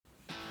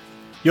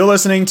You're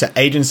listening to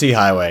Agency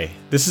Highway.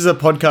 This is a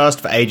podcast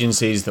for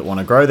agencies that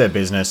want to grow their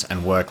business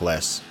and work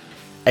less.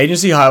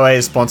 Agency Highway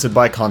is sponsored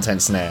by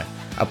Content Snare,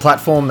 a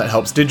platform that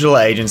helps digital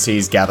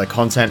agencies gather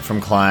content from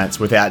clients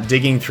without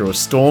digging through a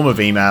storm of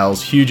emails,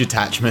 huge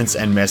attachments,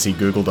 and messy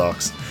Google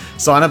Docs.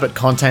 Sign up at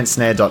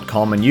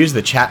contentsnare.com and use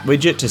the chat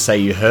widget to say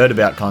you heard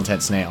about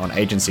Content Snare on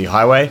Agency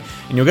Highway,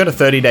 and you'll get a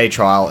 30-day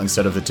trial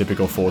instead of the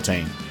typical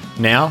 14.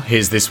 Now,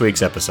 here's this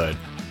week's episode.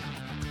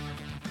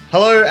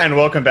 Hello and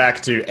welcome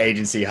back to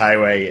Agency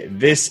Highway.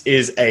 This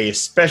is a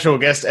special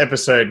guest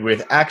episode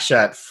with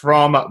Akshat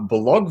from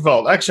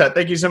BlogVault. Akshat,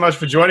 thank you so much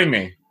for joining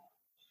me.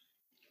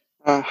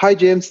 Hi,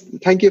 James.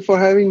 Thank you for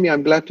having me.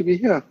 I'm glad to be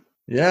here.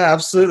 Yeah,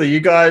 absolutely. You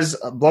guys,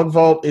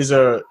 BlogVault is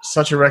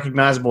such a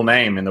recognizable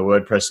name in the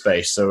WordPress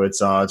space, so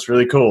it's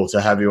really cool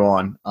to have you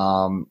on.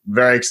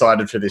 Very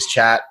excited for this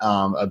chat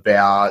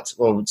about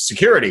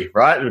security.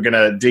 Right, we're going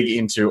to dig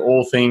into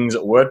all things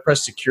WordPress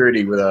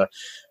security with a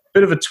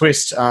bit of a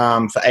twist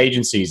for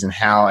agencies and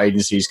how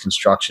agencies can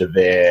structure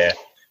their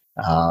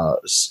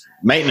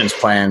maintenance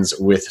plans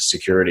with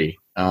security.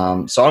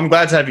 So I'm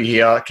glad to have you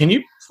here. Can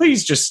you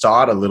please just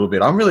start a little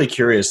bit? I'm really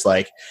curious,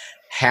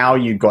 how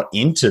you got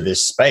into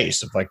this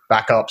space of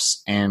backups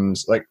and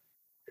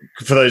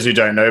for those who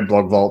don't know,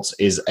 BlogVault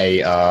is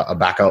a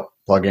backup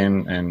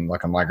plugin and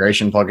a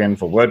migration plugin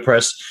for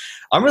WordPress.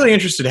 I'm really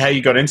interested how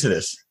you got into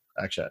this,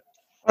 actually.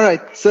 All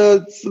right. So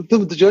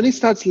the journey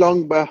starts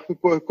long back,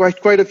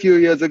 quite a few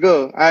years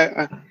ago.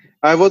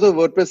 I was a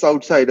WordPress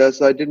outsider,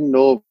 so I didn't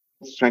know,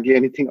 frankly,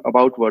 anything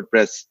about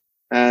WordPress.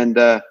 And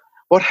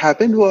what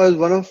happened was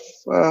one of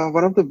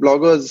the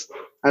bloggers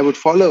I would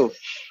follow,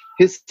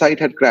 his site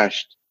had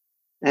crashed.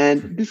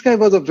 And this guy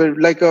was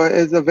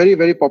is a very,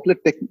 very popular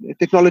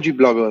technology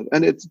blogger.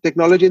 And it's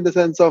technology in the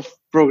sense of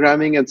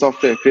programming and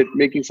software,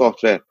 making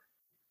software.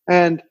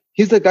 And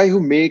he's the guy who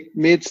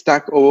made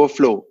Stack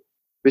Overflow,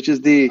 which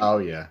is the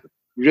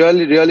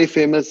really, really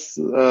famous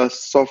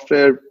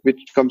software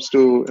which comes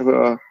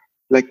to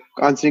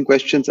answering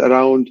questions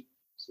around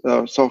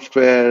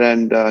software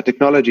and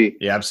technology.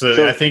 Yeah,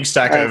 absolutely. So, I think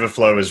Stack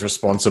Overflow is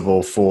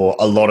responsible for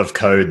a lot of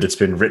code that's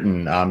been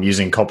written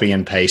using copy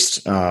and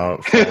paste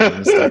from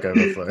Stack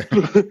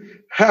Overflow.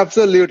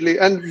 Absolutely,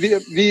 and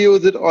we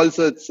use it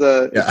also. It's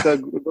a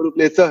good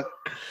place.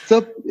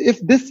 So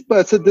if this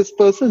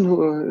person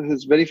who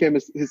is very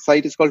famous, his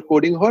site is called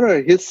Coding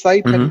Horror. His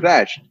site had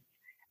crashed.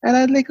 And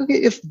I'm like, okay,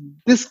 if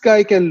this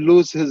guy can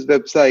lose his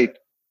website,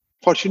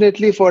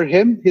 fortunately for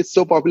him, he's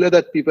so popular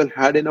that people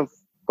had enough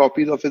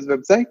copies of his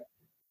website.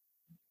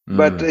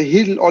 But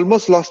he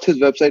almost lost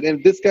his website.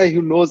 And this guy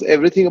who knows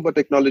everything about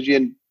technology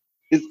and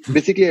is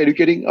basically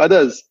educating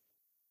others,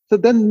 so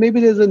then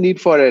maybe there's a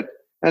need for it.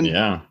 And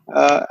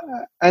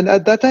and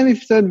at that time,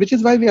 which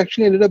is why we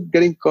actually ended up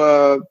getting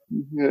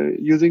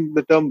using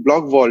the term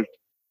BlogVault.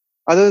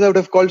 Otherwise, I would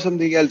have called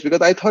something else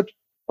because I thought,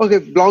 okay,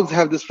 blogs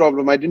have this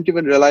problem. I didn't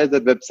even realize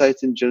that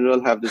websites in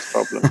general have this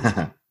problem.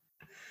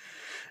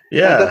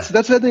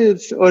 That's where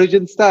the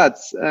origin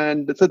starts,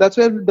 and so that's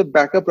where the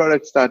backup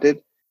product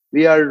started.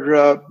 We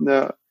are,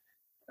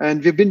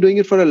 and we've been doing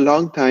it for a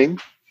long time.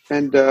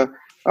 And at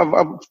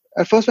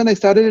first, when I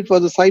started, it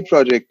was a side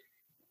project.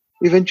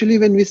 Eventually,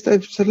 when we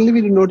started, suddenly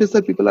we noticed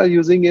that people are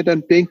using it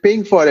and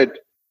paying for it.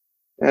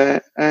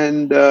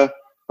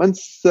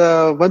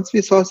 Once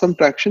we saw some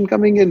traction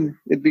coming in,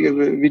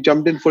 we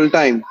jumped in full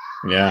time.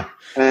 Yeah,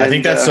 and I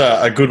think that's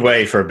a good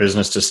way for a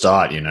business to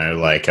start.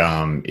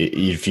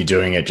 If you're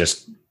doing it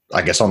just,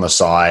 I guess, on the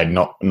side,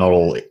 not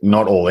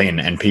all in,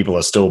 and people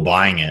are still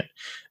buying it,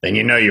 then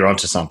you're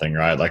onto something,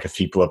 right? If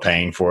people are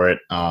paying for it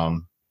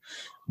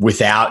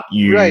without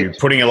you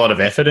putting a lot of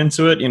effort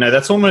into it,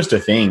 that's almost a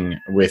thing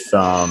with,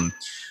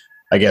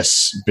 I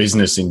guess,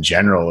 business in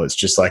general. It's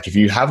just if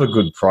you have a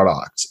good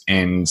product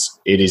and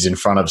it is in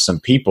front of some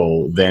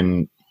people,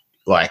 then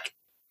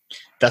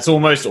that's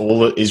almost all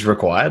that is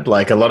required.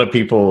 A lot of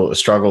people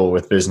struggle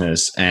with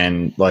business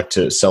and like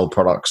to sell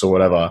products or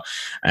whatever,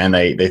 and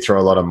they throw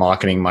a lot of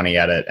marketing money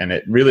at it. And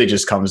it really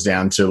just comes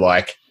down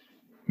to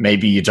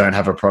maybe you don't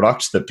have a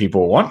product that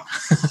people want.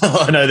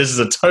 I know this is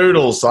a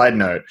total side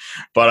note,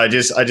 but I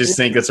just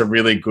think it's a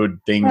really good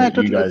thing that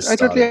you guys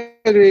started. I totally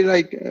agree.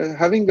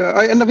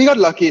 And we got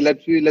lucky.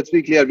 Let's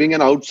be clear. Being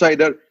an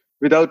outsider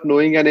without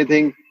knowing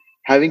anything,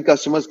 having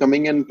customers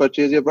coming and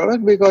purchase your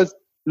product, because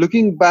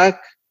looking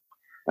back,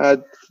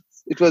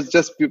 it was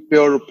just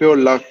pure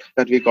luck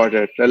that we got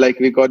it.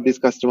 We got these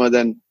customers,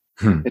 and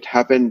it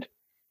happened.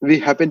 We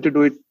happened to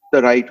do it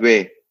the right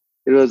way.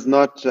 It was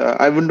not.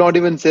 I would not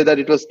even say that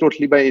it was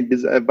totally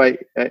by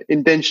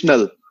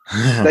intentional.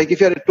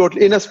 If you're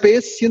totally in a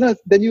space,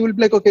 then you will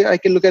be okay, I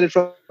can look at it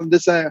from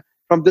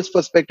this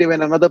perspective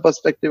and another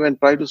perspective and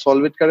try to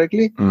solve it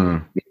correctly.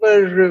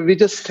 We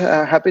just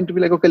happened to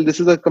be okay,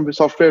 this is a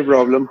software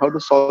problem. How to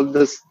solve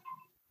this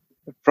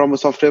from a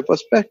software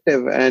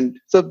perspective? And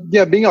so,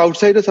 being an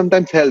outsider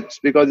sometimes helps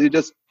because you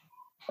just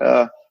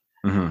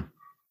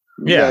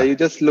you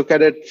just look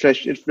at it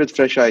with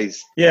fresh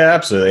eyes. Yeah,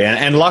 absolutely.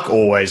 And luck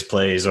always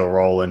plays a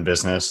role in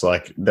business.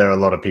 Like there are a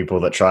lot of people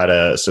that try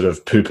to sort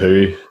of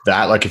poo-poo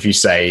that. Like if you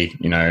say,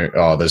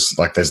 oh,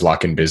 there's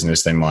luck in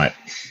business, they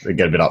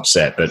get a bit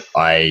upset, but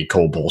I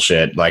call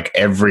bullshit. Like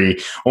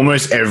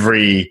almost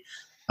every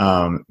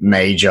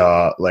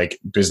major like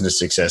business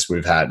success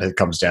we've had, it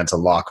comes down to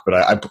luck.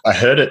 But I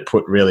heard it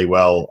put really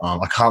well.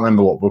 I can't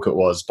remember what book it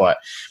was, but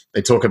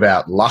they talk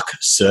about luck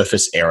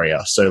surface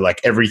area. So like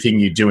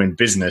everything you do in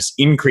business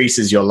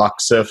increases your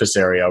luck surface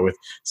area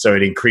so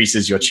it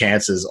increases your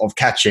chances of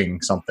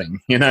catching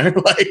something,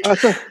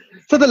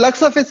 So the luck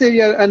surface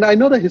area, and I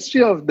know the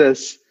history of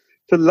this.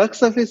 So luck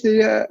surface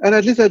area, and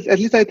at least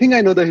I think I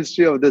know the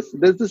history of this.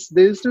 There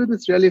used to be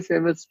this really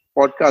famous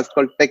podcast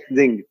called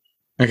TechZing.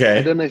 Okay.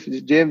 I don't know if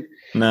James.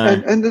 No.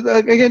 And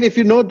again, if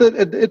you know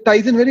that it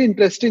ties in very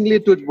interestingly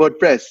to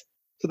WordPress.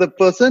 So the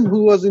person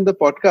who was in the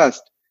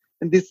podcast,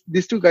 and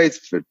these two guys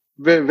were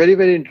very,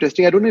 very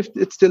interesting. I don't know if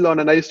it's still on,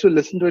 and I used to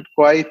listen to it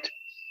quite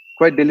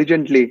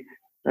diligently.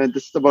 And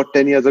this is about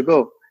 10 years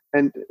ago.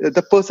 And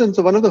the person,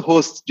 so one of the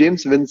hosts,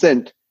 James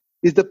Vincent,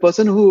 is the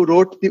person who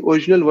wrote the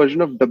original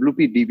version of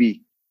WPDB.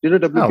 You know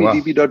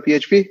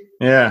WPDB.php?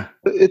 Yeah.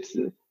 It's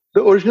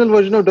the original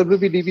version of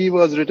WPDB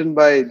was written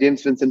by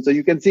James Vincent. So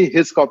you can see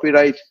his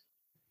copyright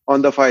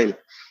on the file.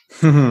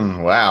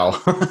 Wow.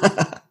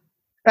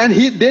 And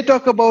they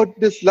talk about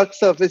this luck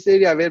surface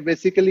area where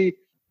basically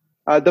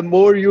the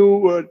more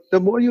you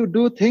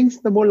do things,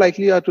 the more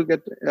likely you are to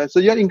get. So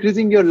you're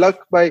increasing your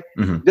luck by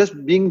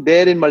just being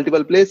there in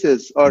multiple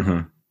places,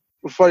 or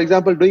for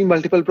example, doing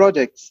multiple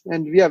projects.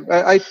 And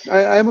I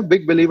am a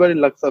big believer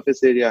in luck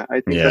surface area.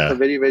 I think that's a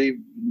very, very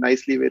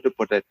nicely way to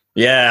put it.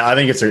 Yeah, I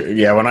think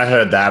when I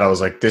heard that, I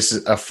was like,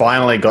 I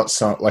finally got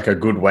a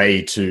good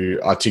way to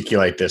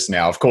articulate this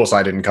now. Of course,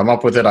 I didn't come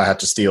up with it. I had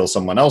to steal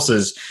someone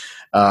else's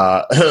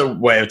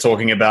way of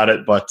talking about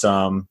it, but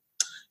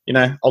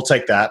I'll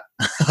take that.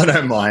 I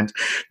don't mind.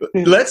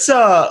 Let's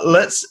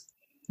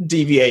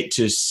deviate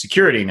to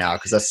security now,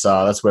 because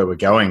that's where we're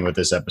going with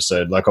this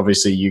episode. Like,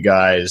 obviously, you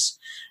guys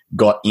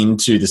got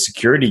into the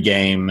security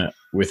game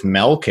with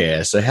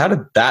Melcare. So how did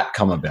that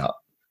come about?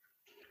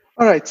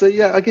 All right. So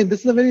yeah, again,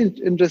 this is a very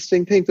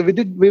interesting thing. So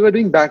we were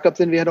doing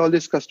backups, and we had all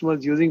these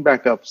customers using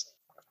backups.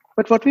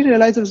 But what we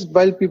realized is,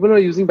 while people are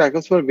using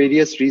backups for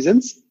various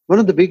reasons, one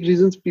of the big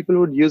reasons people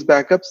would use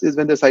backups is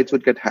when their sites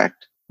would get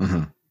hacked.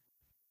 Mm-hmm.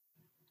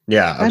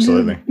 Yeah,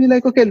 absolutely. And we'd be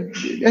like, okay,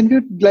 and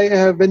we'd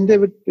like when they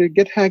would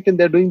get hacked and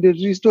they're doing the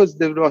restores,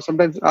 they would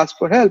sometimes ask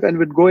for help, and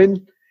we'd go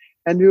in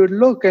and we would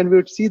look and we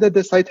would see that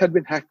the site had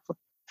been hacked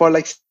for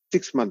like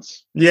 6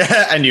 months.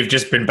 Yeah, and you've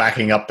just been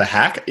backing up the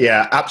hack.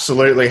 Yeah,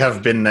 absolutely,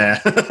 have been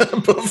there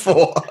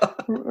before.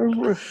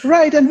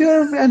 Right, and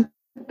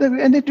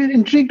it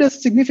intrigued us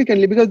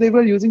significantly because they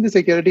were using the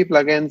security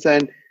plugins,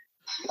 and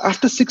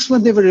after 6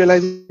 months they were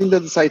realizing that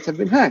the sites have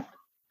been hacked.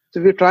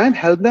 So we try and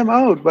help them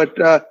out, but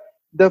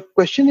the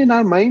question in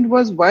our mind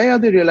was, why are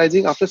they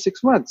realizing after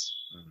 6 months?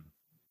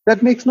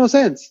 That makes no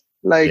sense.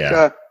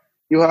 So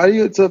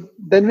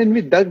then when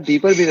we dug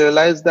deeper, we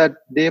realized that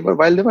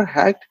while they were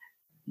hacked,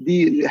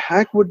 the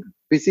hack would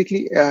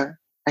basically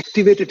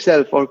activate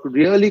itself or could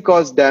really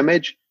cause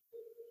damage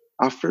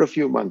after a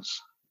few months.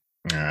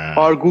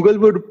 Or Google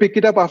would pick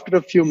it up after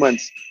a few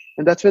months.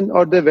 And that's when,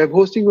 or the web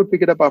hosting would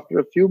pick it up after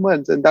a few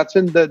months. And that's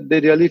when they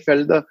really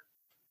felt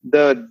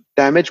the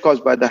damage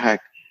caused by the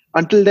hack.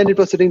 Until then, it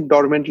was sitting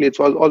dormantly. It's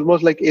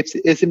almost like it's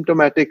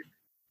asymptomatic.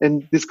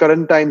 In these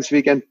current times,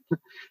 we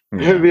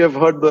have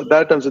heard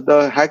that term. So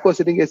the hack was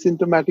sitting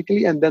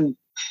asymptomatically, and then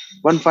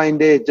one fine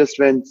day, it just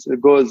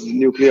goes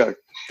nuclear.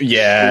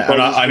 Yeah,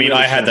 and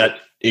I had that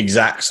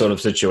exact sort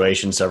of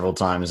situation several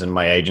times in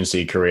my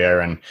agency career,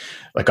 and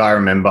like I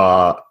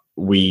remember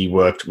we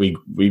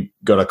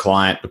got a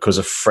client because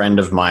a friend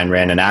of mine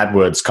ran an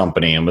AdWords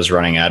company and was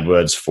running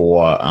AdWords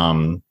for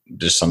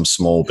just some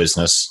small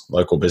business,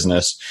 local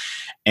business.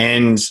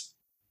 And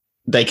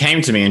they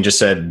came to me and just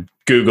said,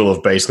 Google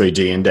have basically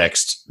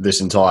de-indexed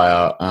this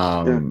entire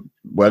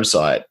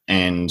website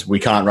and we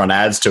can't run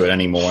ads to it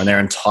anymore. And their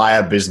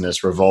entire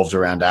business revolved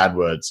around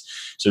AdWords.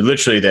 So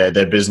literally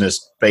their business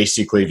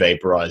basically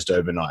vaporized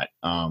overnight.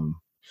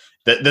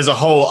 There's a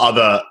whole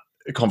other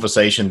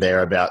conversation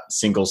there about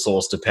single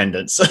source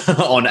dependence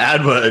on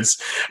AdWords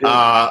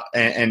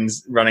and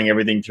running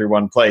everything through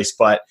one place.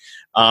 But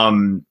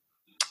by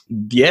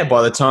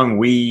the time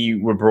we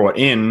were brought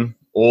in,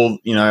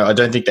 I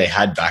don't think they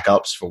had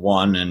backups for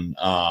one, and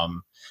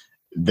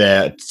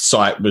their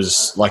site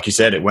was, like you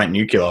said, it went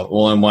nuclear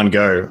all in one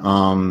go.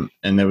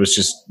 And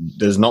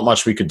there's not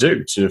much we could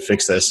do to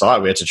fix their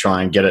site. We had to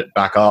try and get it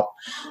back up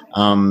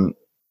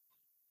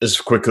as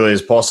quickly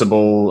as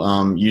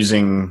possible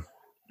using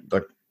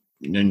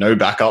no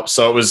backup.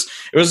 So it was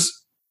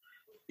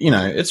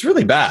it's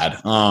really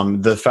bad.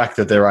 The fact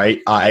that there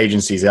are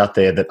agencies out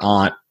there that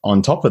aren't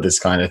on top of this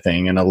kind of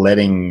thing and are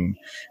letting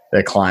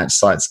their client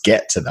sites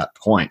get to that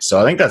point.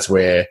 So I think that's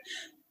where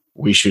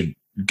we should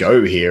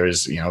go here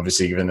is,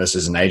 obviously, given this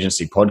is an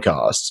agency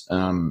podcast,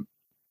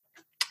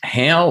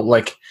 I'd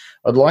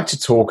like to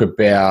talk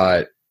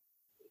about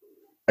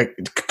a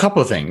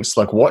couple of things,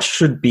 like what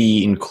should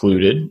be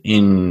included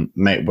in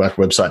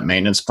website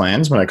maintenance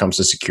plans when it comes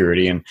to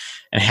security, and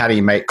how do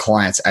you make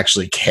clients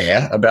actually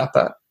care about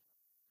that?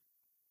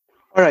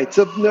 All right.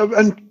 So,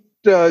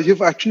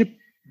 you've actually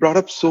brought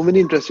up so many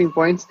interesting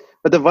points,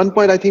 but the one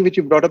point I think which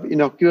you brought up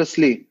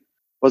innocuously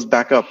was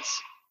backups,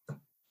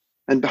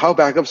 and how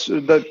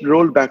the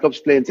role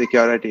backups play in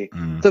security.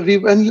 So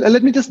and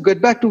let me just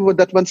get back to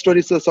that one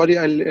story. So sorry,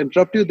 I'll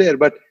interrupt you there,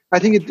 but I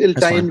think it'll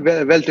tie in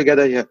well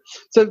together here.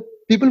 So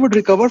people would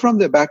recover from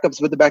their backups,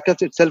 but the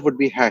backups itself would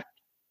be hacked.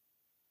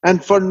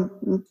 And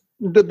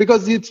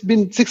because it's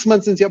been 6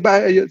 months since you've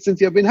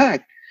been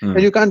hacked,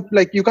 and you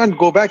can't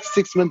go back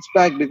 6 months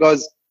back,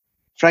 because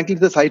frankly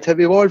the sites have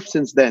evolved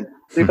since then.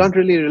 So you can't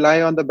really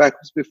rely on the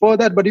backups before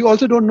that, but you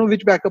also don't know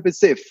which backup is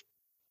safe.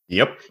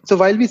 Yep. So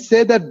while we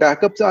say that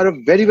backups are a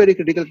very, very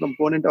critical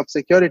component of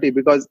security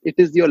because it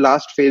is your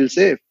last fail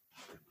safe,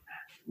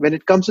 when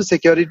it comes to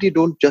security,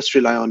 don't just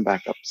rely on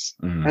backups.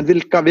 And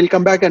we'll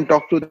come back and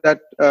talk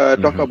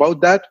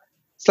about that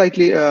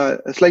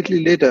slightly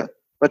later.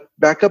 But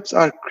backups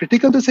are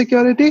critical to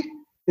security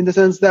in the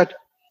sense that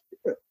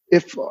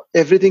if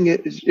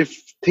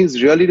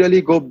things really,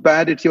 really go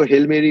bad, it's your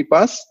Hail Mary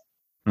pass.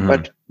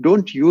 But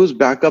don't use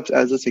backups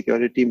as a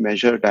security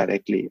measure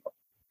directly.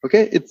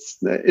 Okay,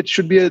 it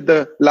should be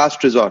the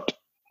last resort.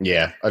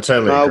 Yeah, I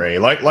totally agree.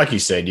 Like you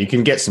said, you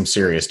can get some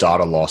serious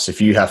data loss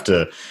if you have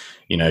to,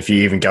 if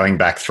you're even going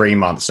back 3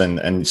 months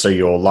and so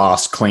your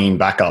last clean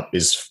backup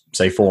is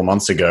say 4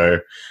 months ago,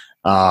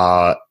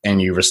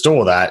 and you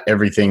restore that,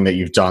 everything that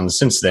you've done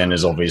since then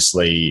is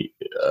obviously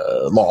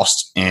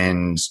lost,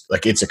 and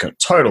like it's a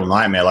total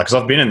nightmare. Like, 'cause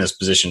I've been in this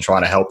position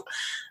trying to help,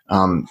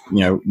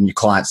 new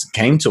clients that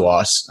came to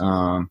us.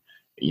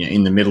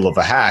 In the middle of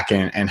a hack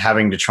and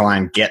having to try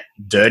and get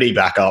dirty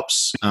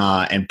backups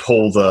and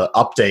pull the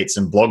updates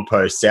and blog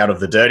posts out of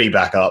the dirty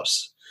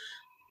backups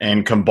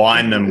and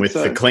combine them with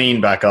the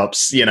clean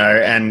backups,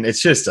 and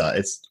it's just,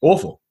 it's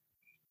awful.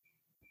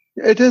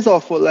 It is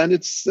awful. And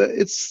it's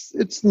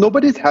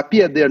nobody's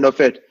happy at the end of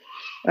it.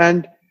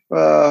 And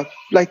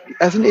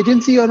as an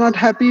agency, you're not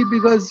happy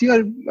because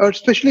or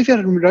especially if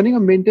you're running a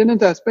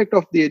maintenance aspect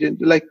of the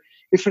agent, like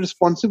if you're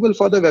responsible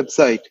for the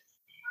website,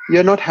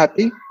 you're not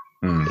happy.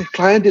 The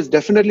client is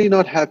definitely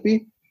not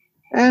happy,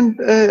 and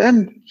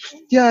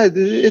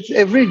it's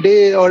every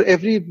day or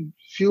every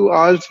few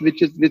hours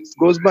which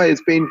goes by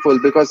is painful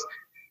because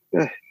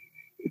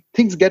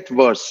things get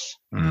worse.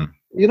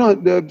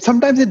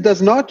 Sometimes it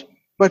does not,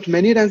 but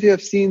many times we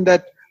have seen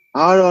that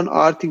hour on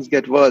hour things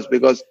get worse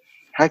because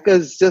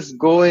hackers just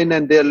go in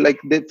and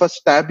they first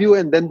stab you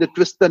and then they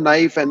twist the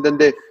knife and then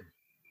they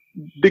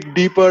dig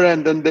deeper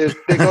and then they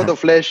take out the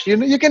flesh.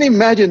 You can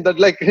imagine that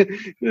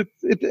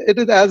it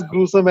is as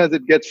gruesome as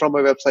it gets from a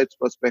website's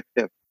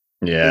perspective.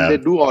 Yeah, and they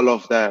do all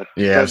of that.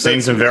 Yeah, I've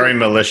seen some very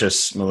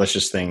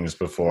malicious things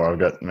before. I've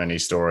got many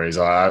stories.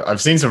 I've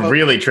seen some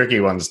really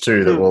tricky ones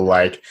too that will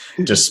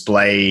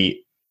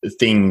display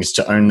things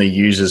to only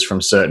users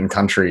from certain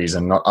countries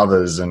and not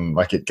others, and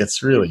it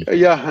gets really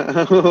they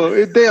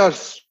are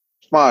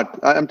smart.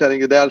 I'm telling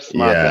you, they are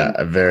smart.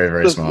 Yeah, very,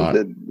 very smart.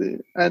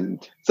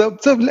 And so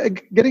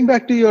getting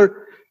back to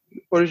your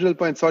original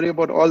point, sorry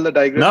about all the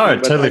digression. No,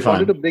 totally fine. I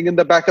wanted to bring in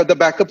the backup. The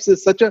backups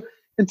is such a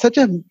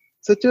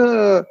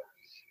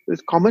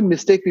common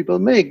mistake people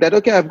make that,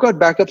 okay, I've got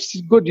backups.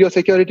 Good, your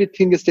security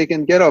thing is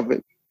taken care of.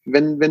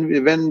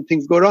 When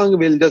things go wrong,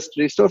 we'll just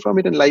restore from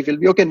it and life will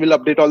be okay. And we'll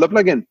update all the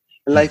plugin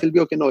and life will be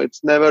okay. No,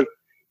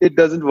 it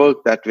doesn't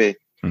work that way.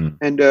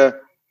 And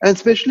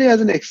especially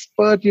as an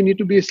expert, you need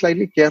to be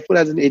slightly careful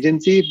as an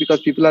agency because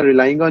people are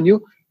relying on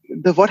you.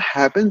 What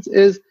happens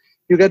is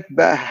you get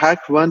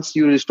hacked once,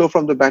 you restore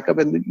from the backup,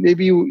 and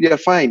maybe you're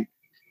fine.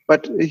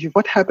 But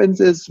what happens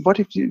is,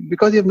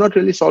 because you have not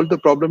really solved the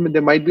problem, and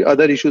there might be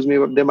other issues,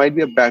 maybe there might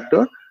be a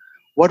backdoor.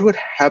 What would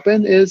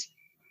happen is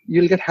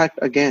you'll get hacked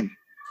again,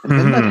 and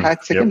when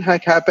that second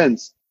hack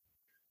happens,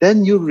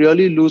 then you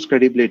really lose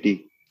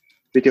credibility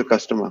with your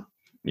customer.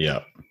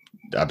 Yeah,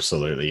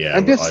 absolutely. Yeah,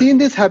 and we've seen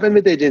this happen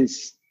with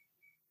agents.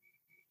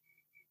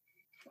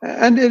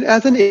 And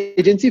as an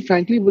agency,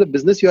 frankly, the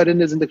business you are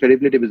in is in the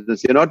credibility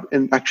business. You're not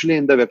actually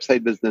in the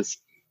website business.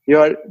 You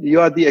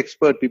are the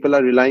expert. People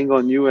are relying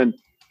on you, and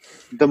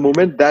the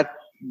moment that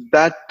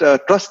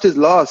trust is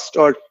lost,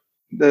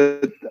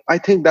 I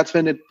think that's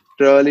when it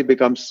really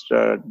becomes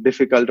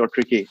difficult or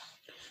tricky.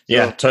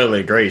 Yeah,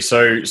 totally agree.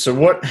 So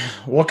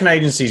what can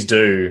agencies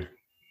do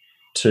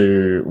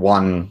to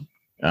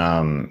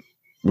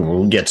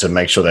get to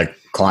make sure their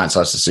client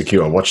sites are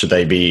secure? What should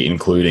they be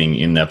including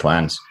in their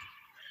plans?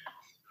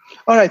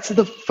 All right. So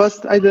the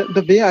first,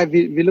 the way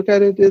we look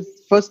at it is,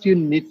 first you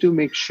need to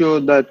make sure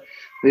that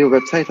your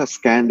websites are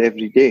scanned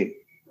every day,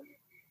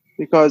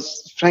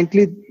 because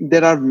frankly,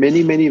 there are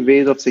many, many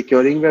ways of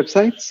securing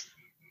websites,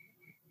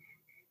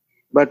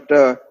 but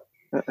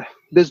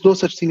there's no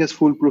such thing as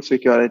foolproof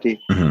security.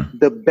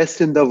 The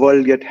best in the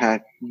world get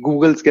hacked.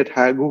 Google's get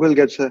hacked. Google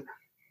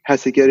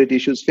has security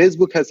issues.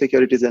 Facebook has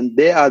securities, and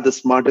they are the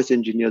smartest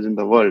engineers in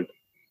the world.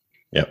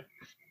 Yep.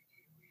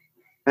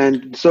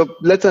 And so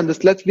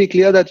let's be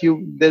clear that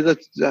there's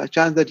a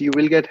chance that you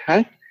will get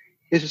hacked,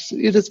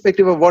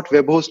 irrespective of what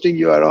web hosting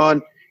you are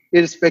on,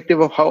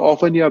 irrespective of how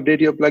often you update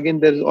your plugin.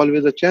 There is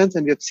always a chance,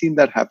 and we have seen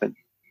that happen.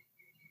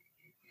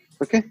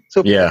 Okay,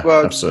 so yeah,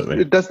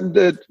 absolutely. It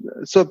doesn't.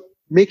 So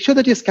make sure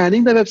that you're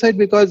scanning the website,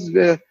 because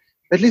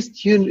at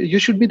least you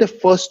should be the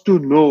first to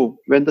know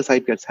when the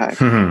site gets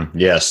hacked.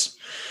 Yes.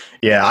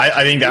 Yeah,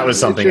 I think that was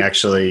something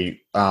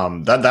actually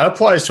that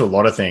applies to a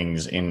lot of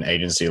things in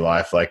agency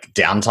life, like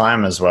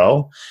downtime as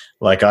well.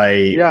 Like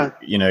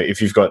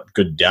if you've got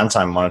good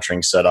downtime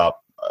monitoring set up,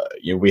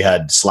 we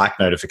had Slack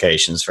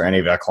notifications for any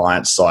of our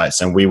clients'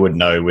 sites, and we would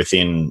know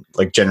within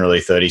like generally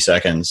 30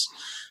 seconds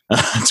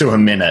to a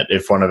minute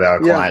if one of our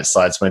client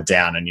sites went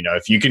down. And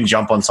if you can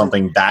jump on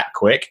something that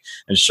quick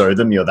and show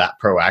them you're that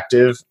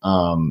proactive,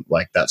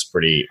 like that's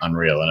pretty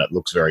unreal, and it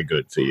looks very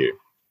good for you.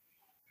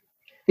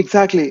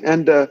 Exactly.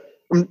 And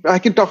I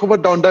can talk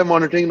about downtime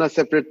monitoring in a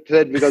separate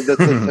thread, because that's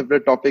a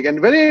separate topic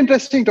and very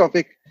interesting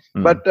topic.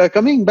 But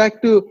coming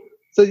back to,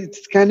 so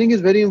scanning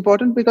is very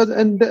important, because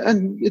and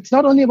it's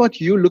not only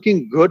about you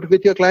looking good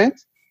with your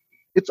clients,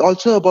 it's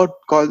also about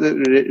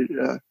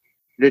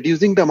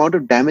reducing the amount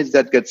of damage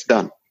that gets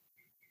done.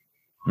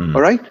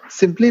 All right,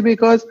 simply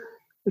because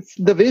it's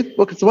the way.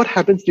 It's what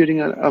happens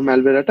during a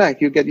malware attack.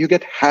 You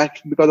get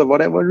hacked because of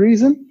whatever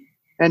reason,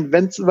 and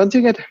once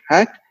you get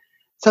hacked,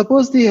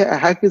 suppose the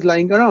hack is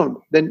lying around,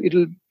 then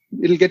it'll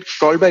get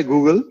crawled by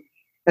Google,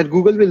 and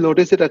Google will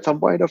notice it at some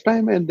point of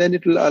time, and then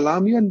it will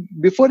alarm you. And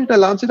before it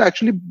alarms, it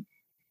actually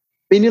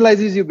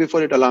penalizes you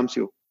before it alarms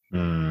you.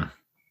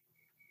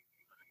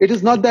 It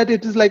is not that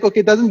it is like,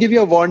 okay, it doesn't give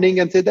you a warning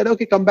and say that,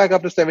 okay, come back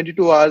after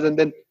 72 hours and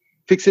then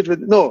fix it with.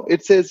 No,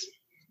 it says,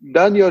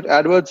 done, your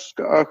AdWords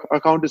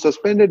account is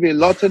suspended. We'll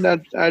not send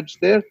ads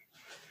there.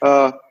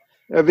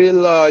 We'll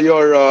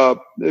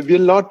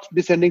not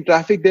be sending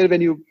traffic there.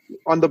 When you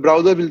on the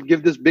browser, will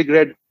give this big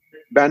red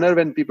banner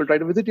when people try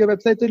to visit your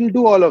website. So it'll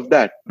do all of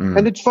that,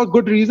 and it's for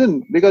good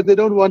reason, because they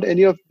don't want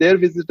any of their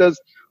visitors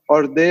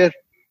or their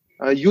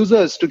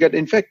users to get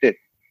infected.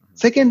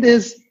 Second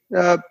is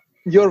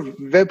your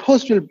web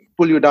host will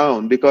pull you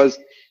down, because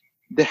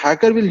the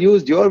hacker will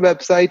use your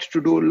website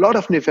to do a lot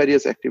of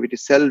nefarious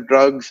activities, sell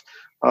drugs,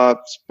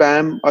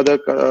 spam other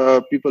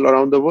people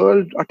around the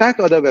world, attack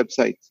other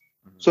websites.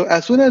 So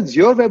as soon as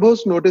your web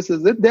host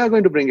notices it, they are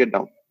going to bring it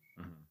down.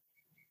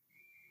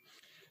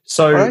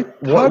 So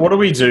what do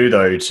we do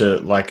though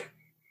to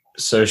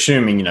so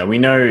assuming, we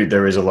know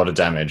there is a lot of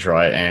damage,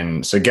 right?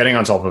 And so getting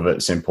on top of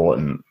it's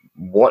important.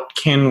 What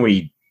can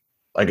we,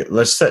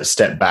 let's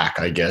step back,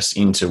 I guess,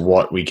 into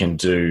what we can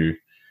do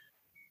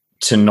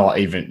to not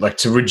even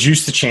to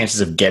reduce the chances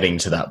of getting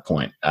to that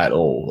point at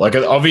all.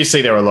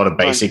 Obviously there are a lot of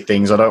basic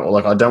things. I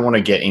don't want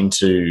to get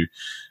into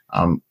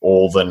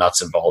all the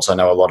nuts and bolts. I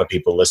know a lot of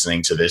people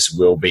listening to this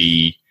will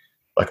be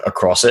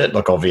across it.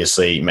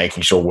 Obviously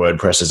making sure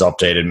WordPress is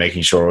updated,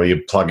 making sure all your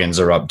plugins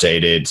are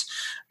updated,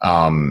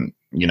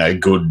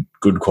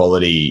 good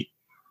quality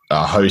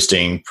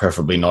hosting,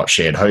 preferably not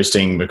shared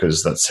hosting,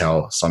 because that's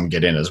how some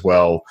get in as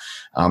well.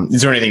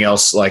 Is there anything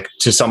else,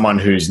 to someone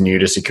who's new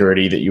to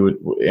security,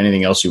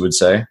 anything else you would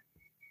say?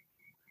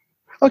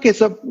 Okay,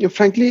 so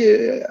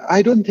frankly,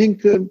 I don't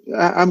think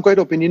I'm quite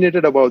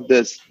opinionated about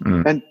this.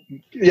 And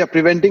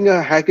preventing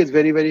a hack is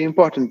very, very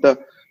important. The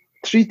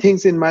three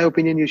things, in my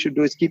opinion, you should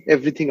do is keep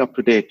everything up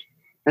to date.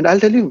 And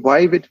I'll tell you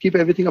why we keep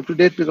everything up to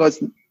date,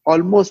 because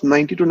almost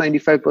 90 to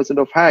 95%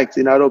 of hacks,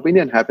 in our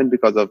opinion, happen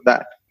because of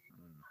that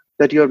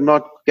you have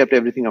not kept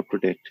everything up to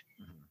date.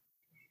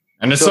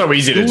 And it's so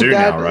easy to do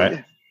now,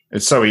 right?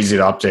 It's so easy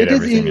to update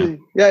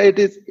everything. It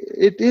is.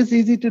 It is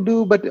easy to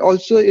do, but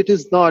also it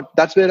is not.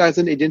 That's where, as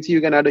an agency,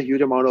 you can add a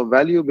huge amount of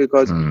value,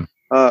 because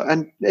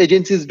and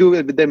agencies do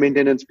it with their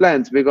maintenance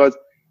plans, because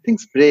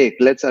things break.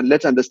 Let's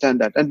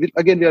understand that. And we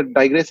are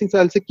digressing. So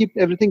I'll say keep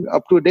everything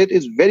up to date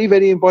is very,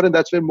 very important.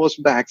 That's where most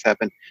of the hacks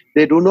happen.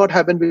 They do not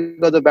happen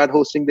because of bad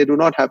hosting. They do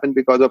not happen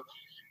because of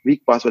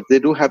weak passwords. They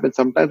do happen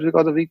sometimes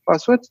because of weak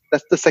passwords.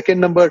 That's the second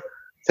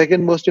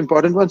most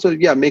important one. So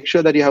make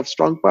sure that you have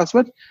strong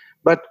passwords.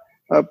 But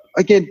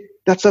again,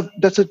 that's a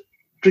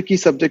tricky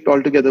subject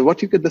altogether.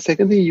 The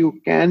second thing you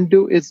can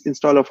do is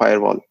install a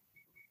firewall.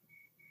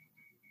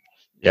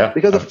 Yeah,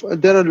 because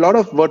there are a lot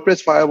of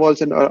WordPress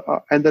firewalls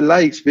and the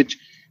likes, which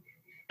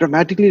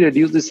dramatically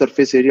reduce the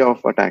surface area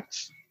of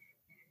attacks.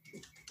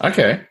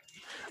 Okay.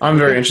 I'm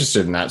very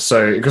interested in that.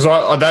 So, because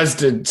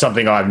that's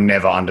something I've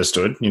never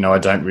understood. I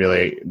don't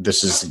really,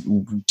 this is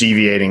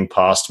deviating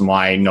past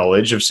my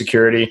knowledge of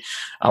security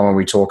when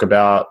we talk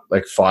about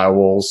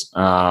firewalls,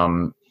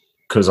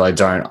 because I'd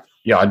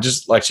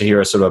just like to hear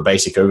a sort of a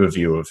basic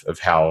overview of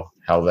how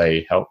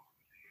they help.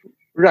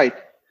 Right.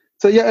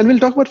 So, and we'll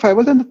talk about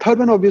firewalls. And the third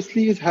one,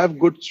 obviously, is have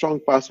good, strong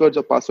passwords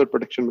or password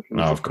protection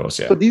mechanisms. Oh, of course,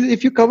 yeah. So,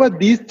 if you cover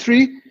these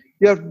three,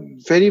 you are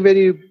very,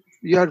 very,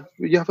 you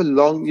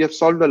have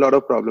solved a lot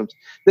of problems.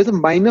 There's a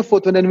minor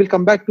fourth one, and we'll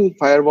come back to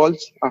firewalls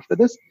after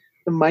this.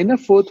 The minor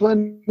fourth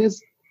one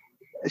is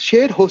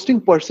shared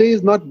hosting per se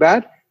is not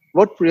bad,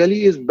 what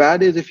really is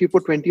bad is if you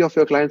put 20 of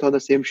your clients on the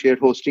same shared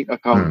hosting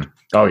account.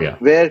 Oh yeah.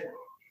 Where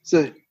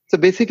so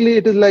basically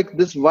it is like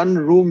this one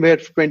room where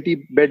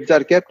 20 beds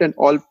are kept and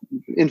all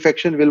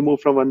infection will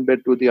move from one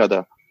bed to the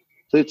other.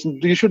 So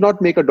you should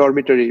not make a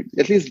dormitory.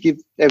 At least give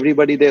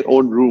everybody their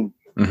own room.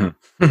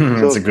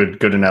 That's a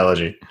good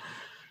analogy.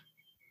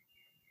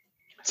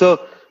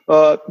 So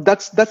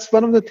that's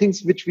one of the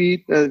things which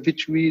we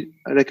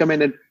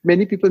recommend, and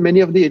many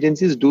of the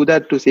agencies do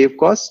that to save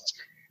costs.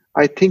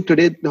 I think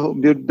today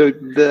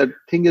the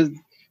thing is,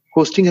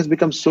 hosting has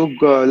become so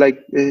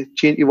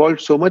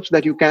evolved so much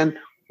that you can,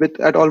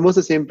 at almost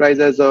the same price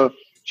as a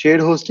shared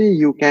hosting,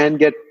 you can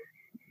get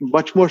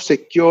much more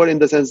secure in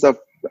the sense of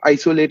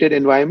isolated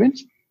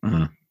environments.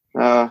 And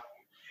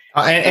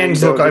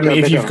look, I mean,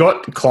 if you've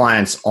got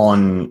clients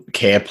on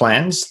care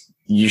plans,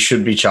 you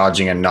should be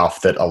charging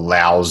enough that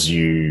allows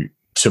you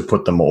to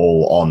put them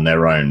all on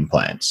their own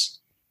plans.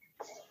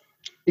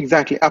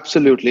 Exactly,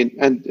 absolutely,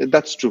 and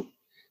that's true.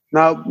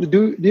 Now,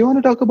 do you want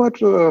to talk about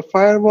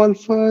firewall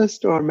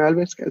first or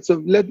malware scan?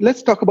 So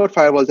let's talk about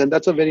firewalls, and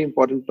that's a very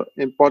important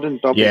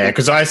topic. Yeah,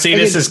 because I see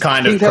this as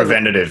kind of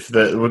preventative.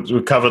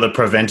 We'll cover the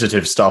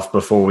preventative stuff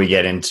before we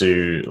get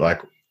into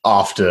like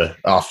after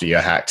you're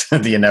hacked,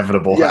 the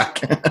inevitable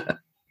hack.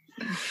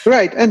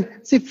 Right, and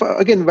see,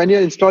 again, when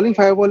you're installing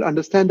firewall,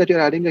 understand that you're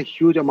adding a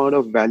huge amount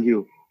of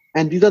value,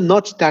 and these are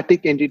not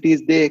static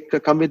entities; they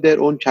come with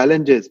their own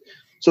challenges.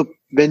 So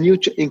when you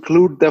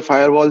include the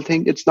firewall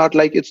thing, it's not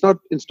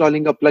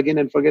installing a plugin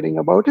and forgetting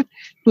about it.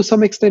 To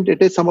some extent,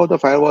 it is. Some of the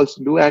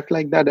firewalls do act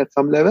like that at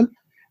some level.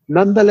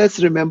 Nonetheless,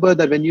 remember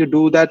that when you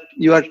do that,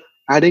 you are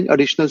adding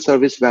additional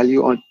service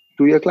value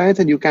to your clients,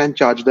 and you can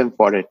charge them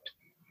for it.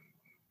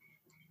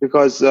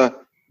 Because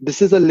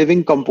this is a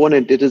living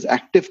component. It is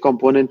active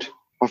component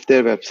of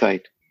their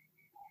website.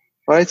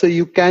 All right, so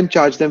you can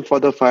charge them for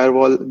the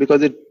firewall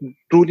because it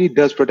truly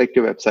does protect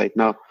your website.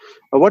 Now,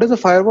 what does a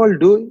firewall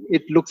do?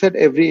 It looks at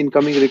every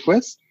incoming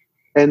request,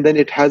 and then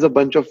it has a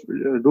bunch of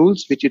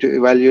rules which it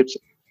evaluates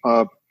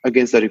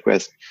against the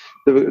request.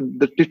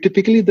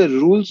 Typically, the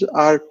rules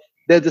are,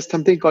 there's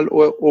something called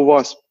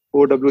OWASP,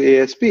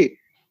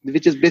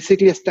 which is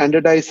basically a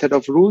standardized set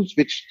of rules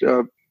which,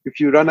 if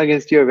you run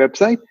against your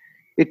website,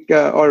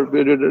 or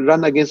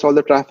run against all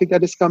the traffic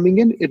that is coming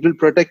in, it will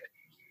protect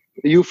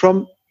you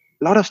from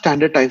a lot of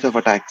standard types of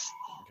attacks.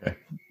 Okay.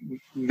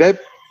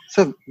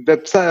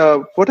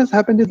 Website. What has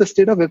happened is the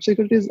state of web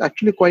security is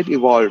actually quite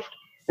evolved,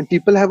 and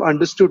people have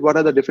understood what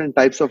are the different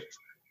types of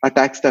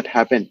attacks that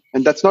happen.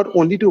 And that's not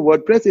only to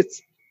WordPress;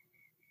 it's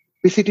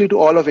basically to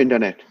all of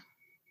internet.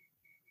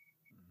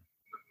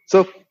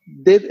 So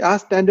there are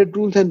standard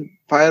rules, and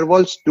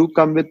firewalls do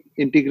come with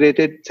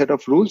integrated set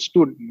of rules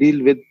to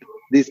deal with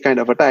these kind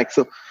of attacks.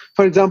 So,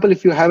 for example,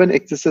 if you have an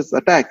XSS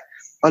attack,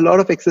 a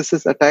lot of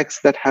XSS attacks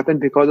that happen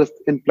because of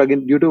due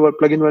to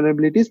plugin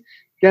vulnerabilities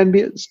can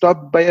be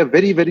stopped by a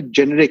very, very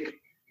generic,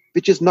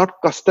 which is not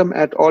custom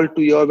at all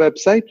to your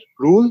website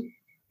rule,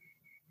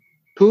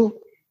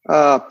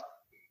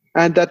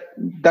 and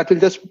that will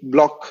just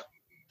block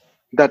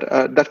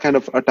that kind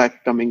of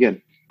attack coming in.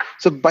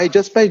 So by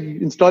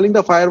installing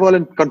the firewall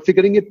and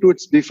configuring it to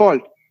its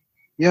default,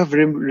 you have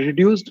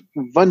reduced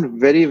one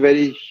very,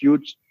 very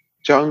huge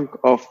chunk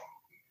of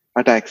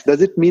attacks.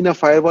 Does it mean a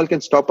firewall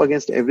can stop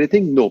against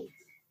everything? No,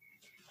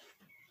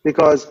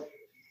 because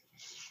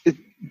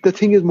the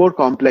thing is more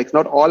complex.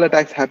 Not all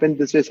attacks happen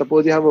this way.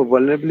 Suppose you have a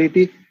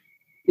vulnerability,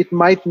 it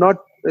might not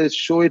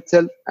show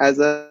itself as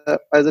a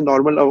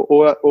normal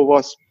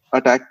OWASP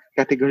attack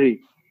category.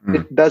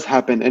 It does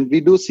happen, and we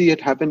do see it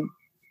happen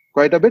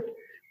quite a bit.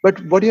 But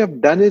what you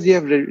have done is you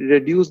have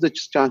reduced the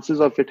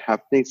chances of it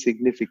happening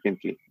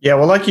significantly. Yeah,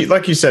 well, like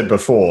you said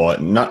before,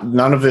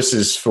 none of this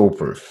is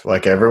foolproof.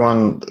 Like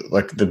everyone,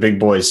 like the big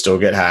boys still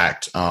get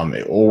hacked.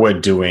 All we're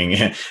doing,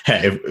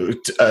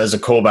 as a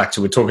callback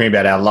to, we're talking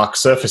about our luck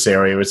surface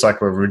area. It's like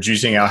we're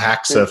reducing our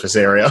hack surface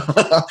area.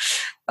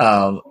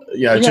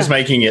 Just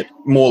making it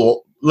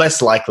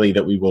less likely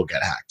that we will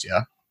get hacked.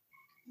 Yeah.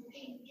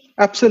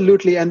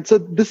 Absolutely, and so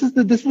this is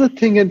the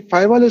thing, and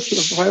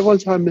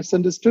firewalls are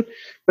misunderstood,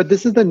 but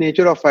this is the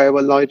nature of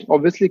firewall. Now, it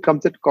obviously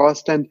comes at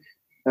cost and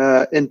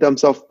in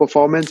terms of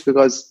performance,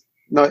 because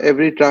now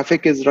every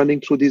traffic is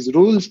running through these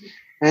rules,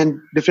 and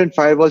different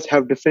firewalls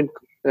have different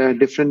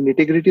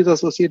nitty-gritties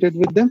associated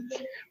with them.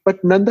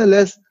 But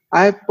nonetheless,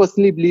 I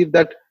personally believe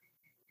that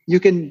you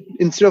can,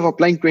 instead of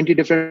applying 20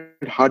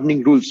 different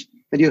hardening rules,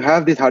 and you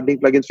have these hardening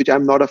plugins, which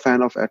I'm not a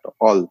fan of at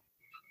all.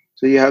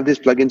 So you have these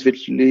plugins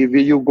which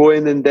you go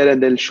in there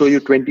and they'll show you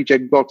 20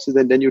 checkboxes,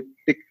 and then you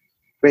tick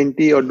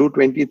 20 or do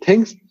 20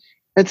 things.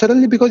 And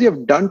suddenly, because you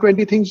have done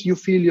 20 things, you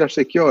feel you're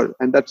secure.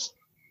 And that's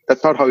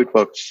not how it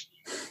works.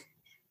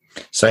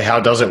 So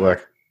how does it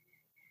work?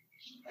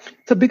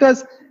 So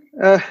because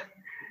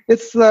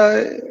it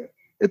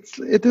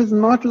is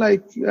not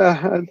like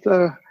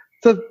so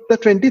the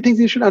 20 things,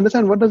 you should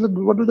understand what do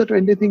the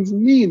 20 things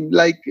mean.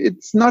 Like,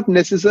 it's not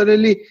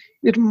necessarily,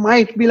 it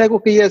might be like,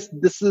 okay, yes,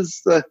 this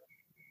is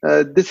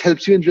this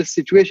helps you in this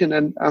situation,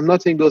 and I'm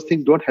not saying those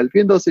things don't help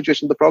you in those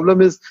situations. The problem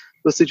is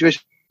those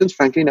situations redirections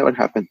frankly never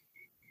happen.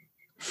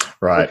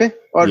 Right. Okay.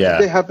 Or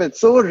they happen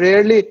so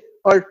rarely,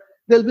 or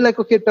they'll be like,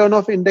 okay, turn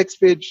off index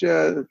page,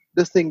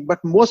 this thing.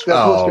 But most web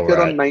hosts, if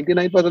you're on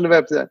 99% of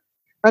websites,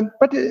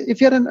 but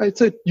if you're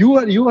so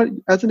you are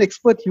as an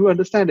expert, you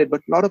understand it,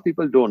 but a lot of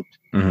people don't.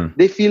 Mm-hmm.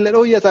 They feel that,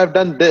 oh yes, I've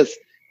done this,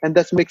 and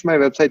that makes my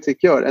website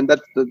secure, and that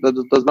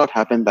does not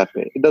happen that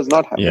way. It does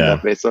not happen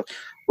that way. So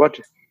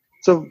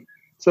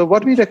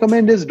what we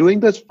recommend is doing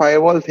this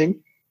firewall thing,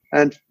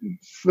 and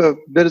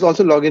there is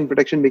also login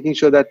protection, making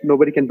sure that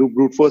nobody can do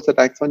brute force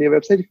attacks on your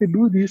website. If you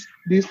do these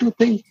two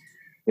things,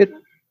 it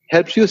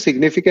helps you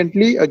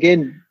significantly.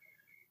 Again,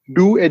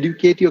 do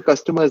educate your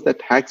customers that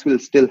hacks will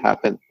still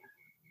happen.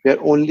 We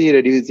are only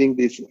reducing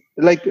this.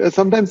 Like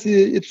sometimes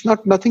it's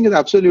nothing is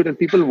absolute, and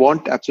people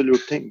want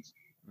absolute things.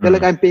 They're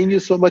like, I'm paying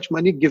you so much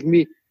money, give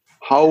me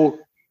how.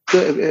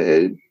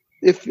 So,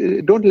 if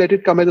don't let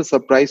it come as a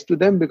surprise to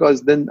them,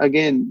 because then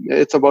again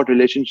it's about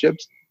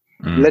relationships.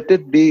 Let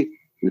it be,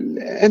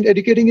 and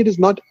educating it is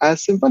not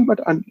as simple,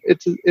 but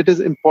it is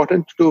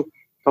important to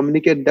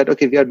communicate that,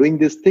 okay, we are doing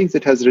these things.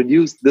 It has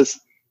reduced this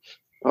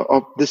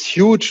of this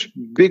huge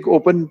big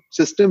open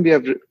system. We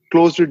have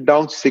closed it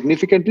down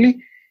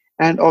significantly,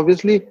 and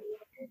obviously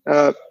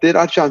there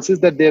are chances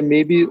that there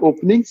may be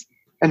openings,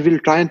 and we'll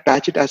try and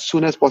patch it as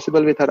soon as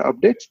possible with our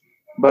updates.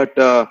 But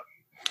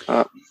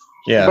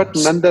but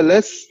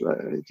nonetheless,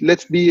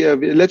 let's be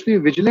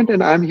vigilant,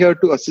 and I'm here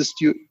to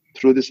assist you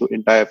through this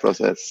entire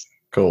process.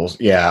 Cool.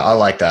 Yeah, I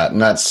like that,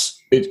 and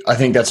I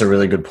think that's a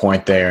really good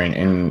point there.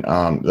 And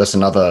that's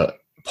another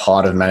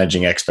part of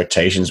managing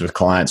expectations with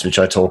clients, which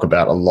I talk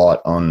about a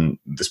lot on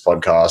this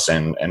podcast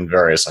and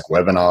various like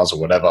webinars or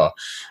whatever.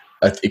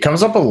 It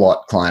comes up a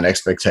lot, client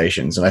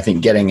expectations, and I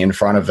think getting in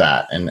front of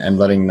that and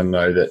letting them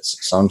know that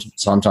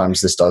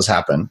sometimes this does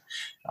happen,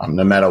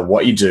 no matter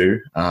what you do,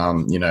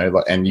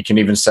 and you can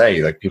even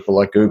say, like, people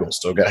like Google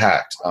still get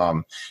hacked.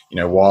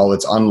 While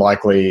it's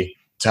unlikely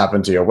to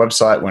happen to your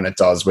website, when it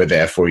does, we're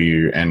there for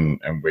you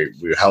and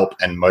we help.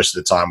 And most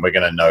of the time we're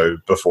going to know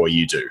before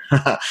you do,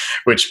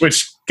 which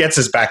gets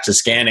us back to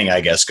scanning,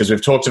 I guess, because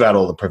we've talked about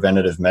all the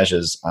preventative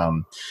measures,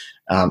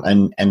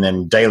 and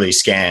then daily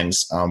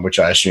scans, which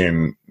I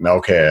assume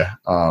Mailcare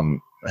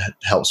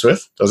helps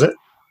with, does it?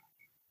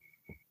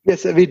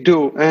 Yes, we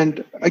do.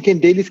 And again,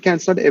 daily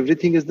scans, not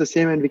everything is the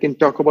same, and we can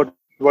talk about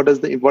what are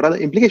the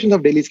implications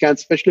of daily scans,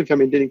 especially if you're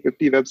maintaining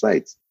 50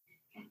 websites.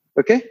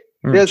 Okay.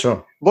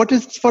 Sure. What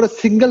is for a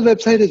single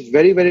website is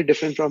very, very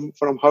different from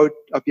how it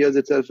appears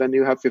itself when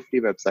you have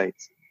 50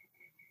 websites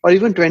or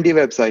even 20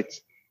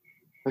 websites.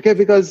 Okay,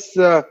 because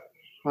and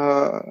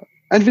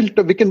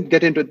we can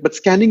get into it, but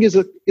scanning is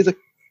a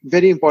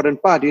very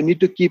important part. You need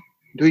to keep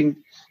doing.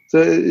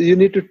 So you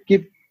need to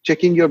keep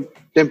checking your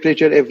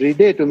temperature every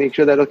day to make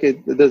sure that,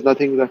 okay, there's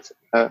nothing that's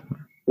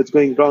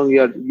going wrong.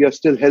 You're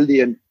still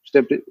healthy and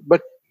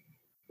but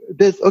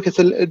there's so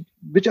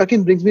which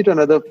again brings me to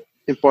another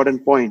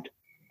important point.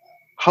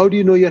 How do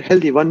you know you're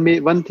healthy?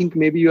 One thing,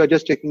 maybe you are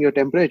just checking your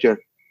temperature,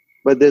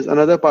 but there's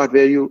another part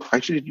where you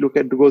actually go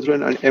through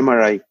an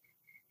MRI.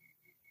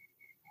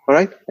 All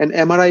right, an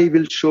MRI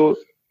will show a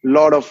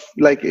lot of,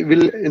 it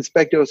will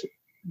inspect your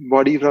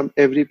body from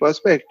every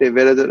perspective.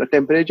 Whereas a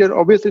temperature,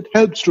 obviously, it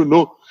helps to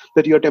know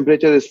that your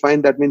temperature is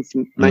fine. That means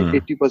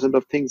 80%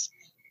 of things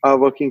are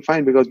working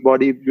fine because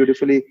body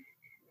beautifully.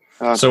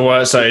 So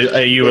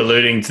are you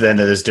alluding to then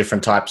that there's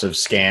different types of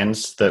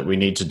scans that we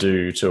need to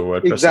do to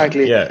a WordPress?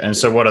 Exactly. Yeah. And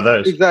so what are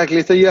those?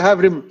 Exactly. So you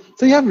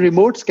have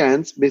remote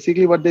scans.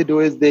 Basically, what they do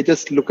is they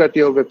just look at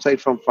your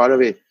website from far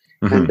away.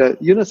 And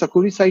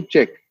Sakuri Site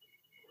Check.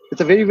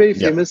 It's a very, very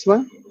famous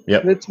one.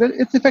 Yep.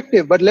 It's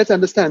effective, but let's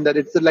understand that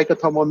it's like a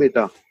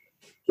thermometer.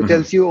 It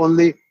tells you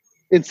only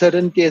in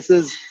certain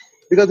cases,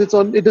 because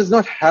it does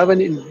not have an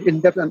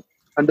in-depth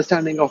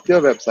understanding of your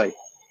website.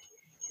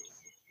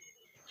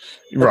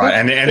 Right,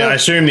 and I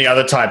assume the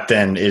other type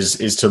then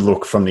is to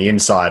look from the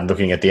inside,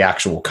 looking at the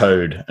actual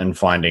code and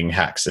finding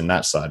hacks in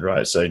that side,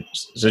 right? So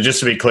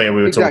just to be clear,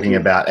 we were talking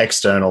about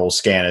external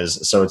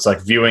scanners. So it's like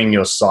viewing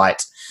your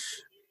site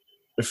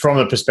from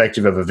the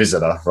perspective of a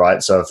visitor,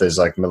 right? So if there's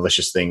like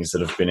malicious things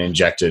that have been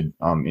injected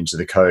into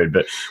the code.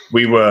 But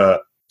we were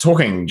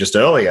talking just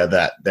earlier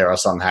that there are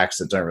some hacks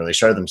that don't really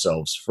show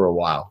themselves for a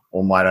while,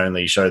 or might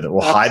only show that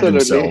or hide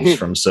themselves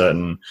from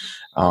certain,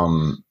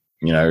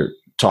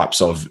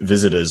 types of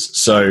visitors.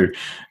 So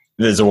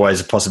there's always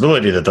a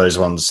possibility that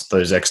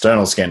those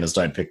external scanners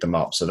don't pick them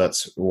up. So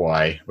that's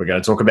why we're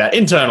going to talk about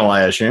internal,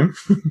 I assume.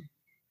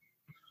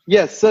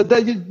 Yes. So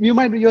that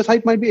your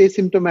site might be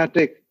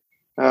asymptomatic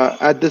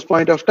at this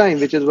point of time,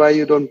 which is why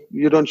you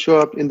don't show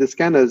up in the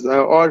scanners,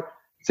 or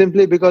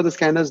simply because the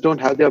scanners don't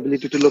have the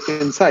ability to look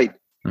inside.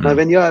 Now,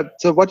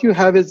 what you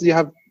have is you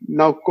have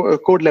now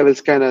code level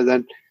scanners,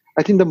 and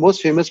I think the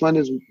most famous one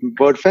is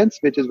WordFence,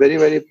 which is very,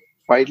 very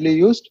widely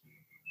used.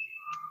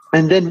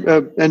 And then,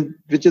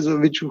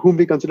 whom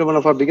we consider one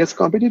of our biggest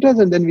competitors.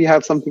 And then we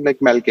have something like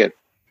Mailcare.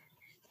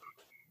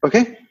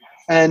 Okay.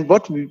 And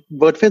what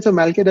WordFence or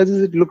Mailcare does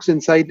is it looks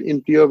inside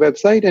into your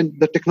website, and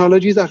the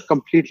technologies are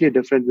completely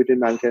different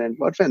between Mailcare and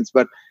WordFence.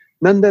 But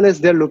nonetheless,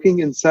 they're looking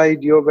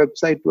inside your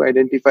website to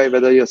identify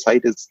whether your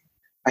site does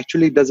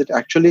it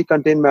actually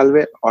contain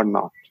malware or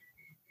not.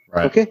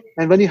 Right. Okay.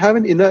 And when you have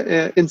an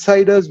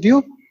insider's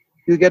view,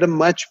 you get a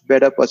much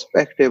better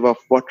perspective of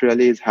what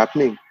really is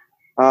happening.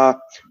 And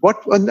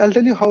I'll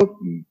tell you how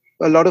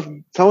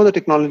some of the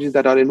technologies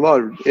that are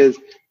involved is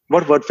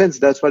what WordFence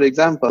does, for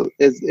example,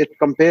 is it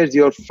compares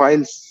your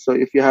files. So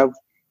if you have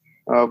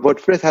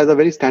WordPress has a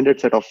very standard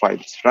set of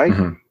files, right?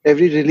 Mm-hmm.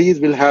 Every release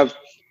will have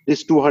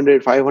this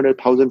 200,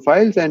 500,000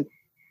 files, and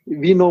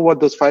we know what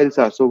those files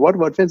are. So what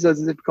WordFence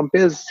does is it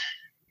compares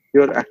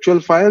your actual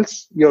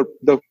files,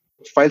 the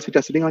files which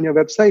are sitting on your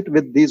website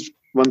with these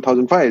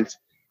 1,000 files.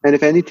 And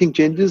if anything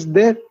changes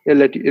there,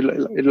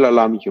 it'll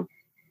alarm you.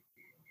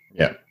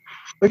 Yeah.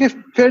 Okay,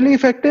 fairly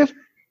effective.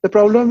 The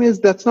problem is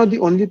that's not the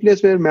only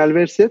place where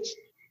malware sits.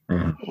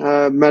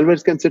 Mm-hmm.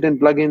 Malwares can sit in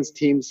plugins,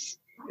 themes,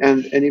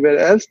 and anywhere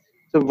else.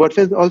 So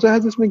WordFence also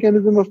has this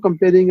mechanism of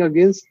comparing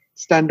against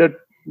standard,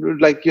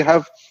 like you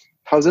have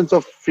thousands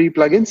of free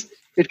plugins.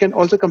 It can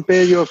also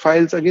compare your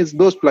files against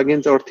those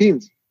plugins or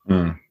themes.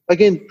 Mm.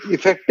 Again,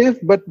 effective,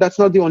 but that's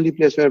not the only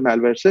place where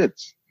malware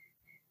sits.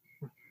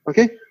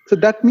 Okay, so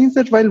that means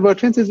that while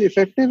WordFence is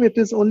effective, it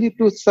is only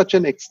to such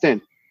an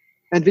extent.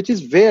 And which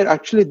is where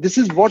actually this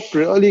is what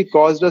really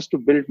caused us to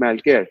build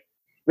Malcare,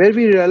 where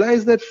we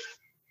realized that,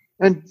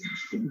 and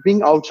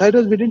being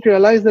outsiders, we didn't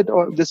realize that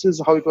this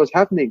is how it was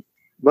happening.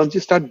 Once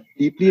you start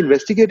deeply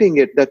investigating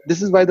it, that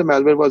this is why the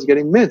malware was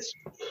getting missed,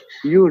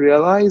 you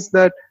realize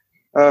that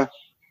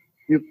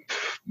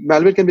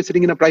malware can be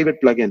sitting in a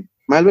private plugin.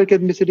 Malware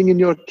can be sitting in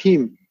your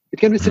theme. It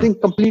can be sitting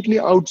completely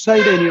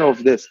outside any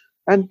of this.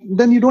 And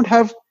then you don't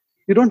have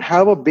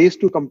a base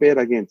to compare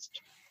against.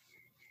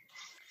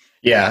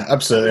 Yeah,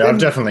 absolutely. I've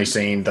definitely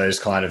seen those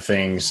kind of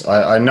things.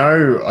 I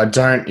know, I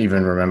don't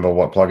even remember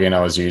what plugin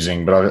I was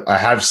using, but I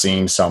have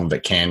seen some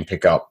that can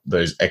pick up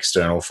those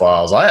external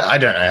files. I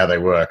don't know how they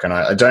work, and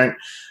I don't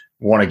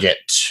want to get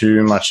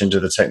too much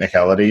into the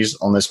technicalities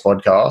on this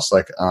podcast,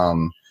 like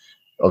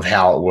of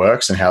how it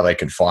works and how they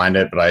can find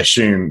it. But I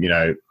assume,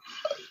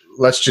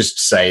 let's just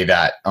say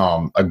that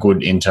a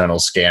good internal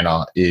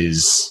scanner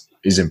is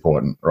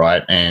important,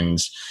 right? And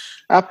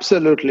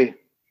absolutely.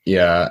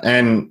 Yeah,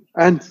 and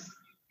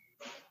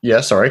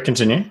yeah, sorry,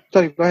 continue.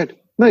 Sorry, go ahead.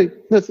 No,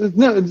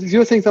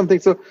 you're saying something.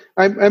 So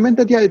I meant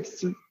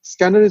that,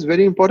 scanner is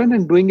very important,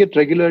 and doing it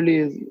regularly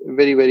is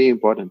very, very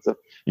important. So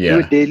do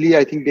it daily.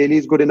 I think daily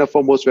is good enough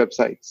for most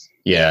websites.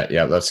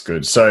 Yeah, that's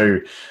good. So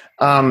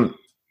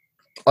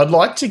I'd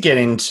like to get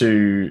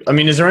into,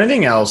 is there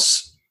anything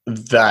else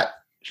that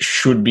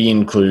should be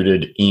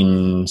included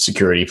in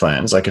security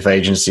plans? Like if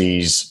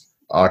agencies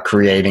are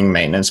creating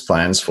maintenance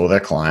plans for their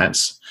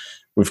clients,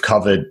 we've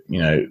covered,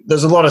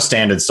 there's a lot of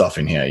standard stuff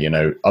in here,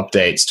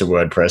 updates to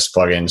WordPress,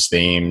 plugins,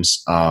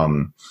 themes,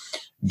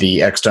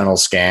 the external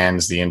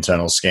scans, the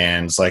internal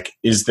scans. Like,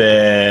 is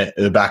there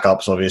the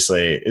backups,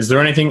 obviously? Is there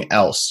anything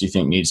else you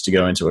think needs to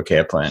go into a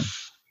care plan?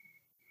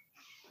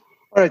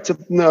 All right. So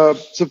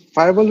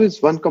firewall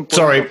is one component.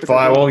 Sorry,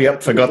 firewall.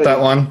 Yep, forgot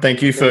that one.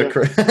 Thank you for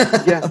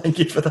thank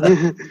you for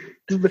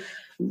that.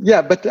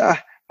 Yeah, but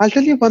I'll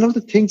tell you one of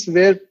the things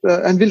where,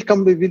 and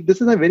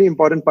this is a very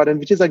important part, and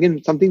which is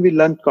again something we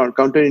learned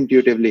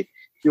counterintuitively.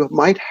 You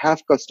might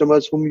have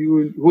customers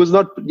who is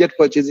not yet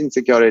purchasing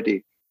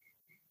security.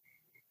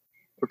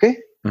 Okay,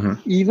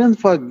 Even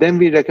for them,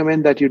 we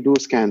recommend that you do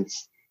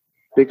scans,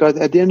 because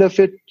at the end of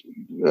it,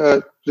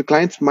 the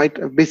clients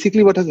might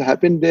basically what has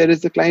happened there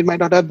is the client might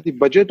not have the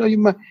budget, or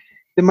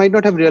they might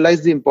not have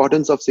realized the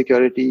importance of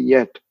security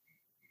yet.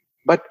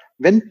 But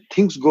when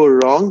things go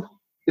wrong,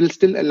 it'll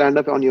still land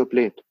up on your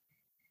plate.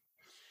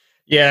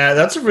 Yeah,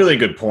 that's a really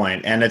good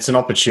point, and it's an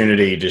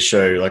opportunity to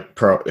show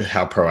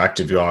how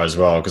proactive you are as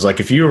well. Because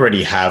if you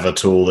already have a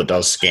tool that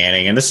does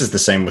scanning, and this is the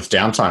same with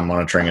downtime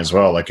monitoring as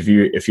well. Like if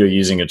you're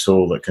using a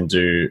tool that can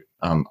do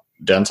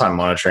downtime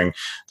monitoring,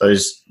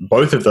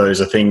 both of those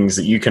are things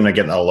that you can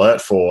get an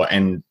alert for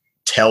and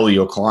tell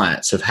your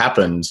clients have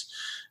happened,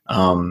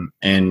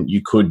 and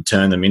you could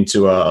turn them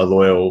into a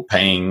loyal,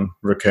 paying,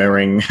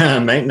 recurring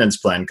maintenance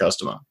plan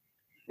customer.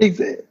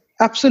 Exactly.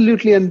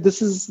 Absolutely, and this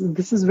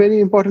is very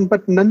important.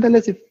 But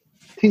nonetheless, if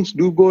things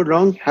do go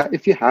wrong,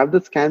 if you have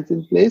the scans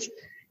in place,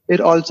 it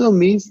also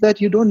means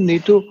that you don't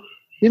need to,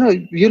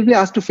 you'll be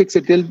asked to fix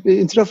it.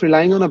 Instead of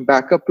relying on a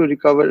backup to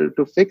recover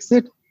to fix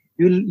it,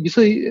 so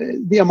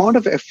the amount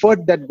of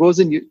effort that goes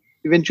in,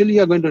 eventually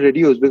you're going to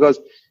reduce, because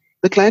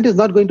the client is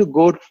not going to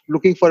go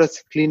looking for a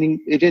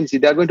cleaning agency.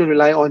 They're going to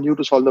rely on you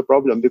to solve the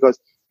problem because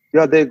you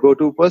are their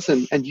go-to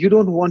person, and you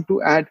don't want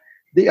to add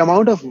the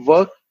amount of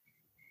work.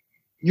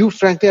 You,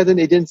 frankly, as an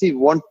agency,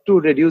 want to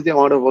reduce the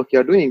amount of work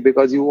you're doing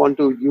because you want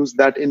to use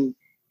that in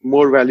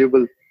more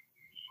valuable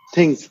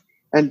things.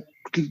 And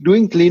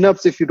doing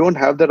cleanups, if you don't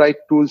have the right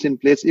tools in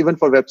place, even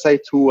for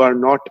websites who are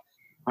not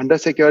under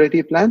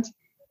security plans,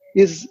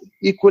 is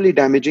equally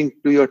damaging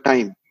to your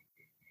time,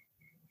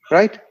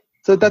 right?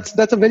 So that's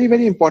a very,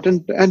 very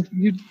important. And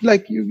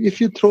if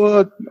you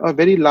throw a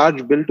very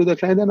large bill to the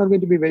client, they're not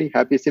going to be very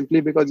happy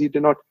simply because you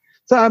did not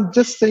So I'm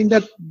just saying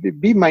that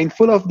be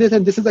mindful of this.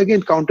 And this is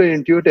again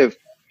counterintuitive.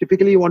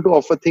 Typically, you want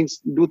to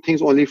do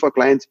things only for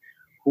clients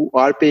who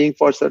are paying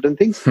for certain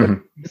things. But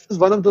this is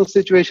one of those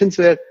situations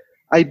where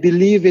I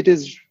believe it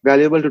is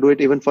valuable to do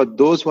it even for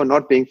those who are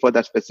not paying for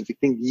that specific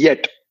thing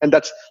yet. And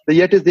that's the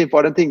yet is the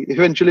important thing.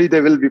 Eventually, they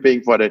will be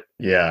paying for it.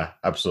 Yeah,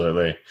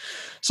 absolutely.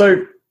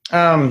 So,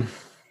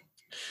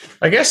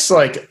 I guess,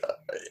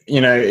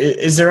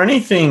 is there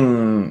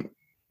anything,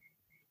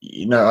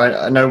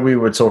 I know we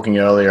were talking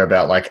earlier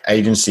about like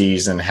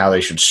agencies and how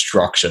they should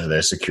structure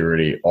their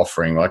security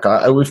offering. Like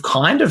we've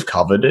kind of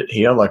covered it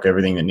here, like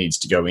everything that needs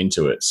to go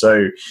into it.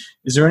 So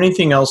is there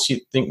anything else you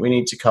think we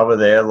need to cover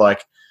there?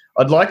 Like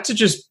I'd like to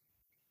just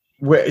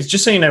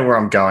so you know where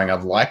I'm going,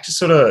 I'd like to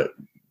sort of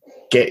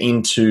get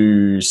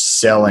into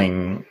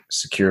selling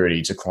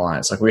security to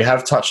clients. Like we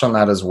have touched on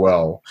that as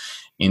well,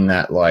 in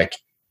that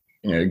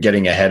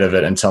getting ahead of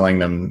it and telling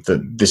them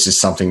that this is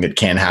something that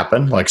can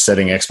happen, like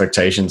setting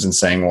expectations and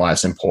saying why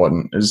it's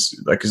important.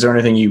 Is there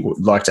anything you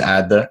would like to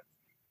add there?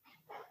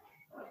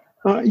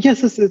 Yes,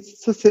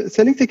 so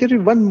selling security,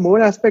 one more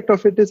aspect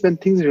of it is when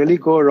things really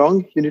go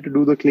wrong, you need to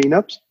do the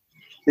cleanups.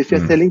 If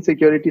you're selling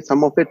security,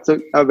 some of it, so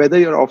whether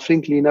you're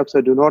offering cleanups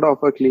or do not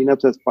offer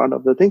cleanups as part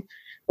of the thing,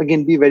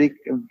 again, be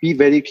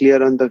very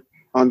clear on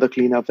the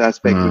cleanup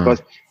aspect,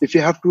 because if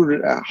you have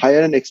to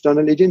hire an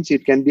external agency,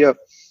 it can be a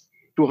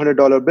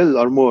 $200 bill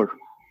or more.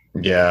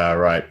 Yeah,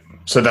 right.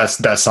 So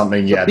that's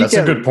something. Yeah, that's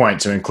a good point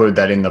to include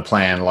that in the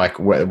plan. Like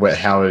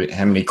how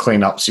many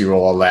cleanups you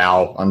will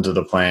allow under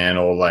the plan,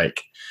 or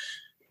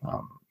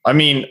I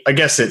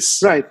guess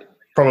it's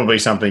probably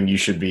something you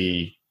should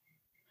be.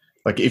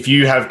 Like if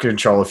you have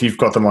control, if you've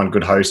got them on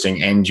good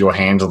hosting and you're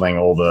handling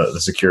all the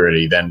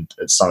security, then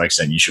at some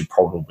extent you should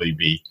probably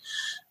be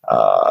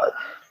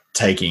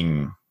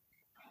taking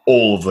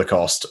all of the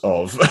cost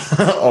of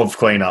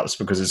cleanups,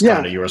 because it's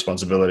kind of your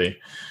responsibility.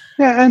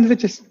 Yeah, and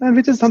which is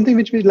something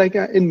which we like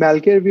in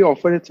Malcare, we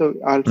offer it. So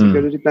our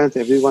security plans,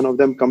 every one of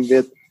them come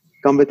with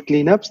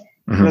cleanups,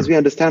 because we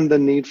understand the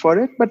need for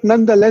it. But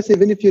nonetheless,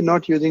 even if you're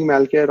not using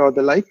Malcare or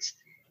the likes,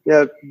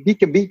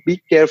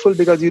 be careful,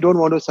 because you don't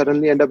want to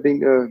suddenly end up being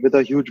with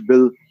a huge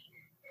bill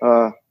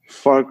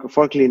for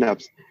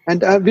cleanups.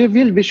 And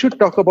we should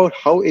talk about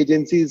how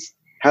agencies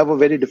have a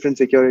very different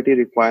security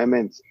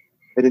requirements,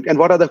 and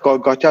what are the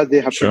gotchas they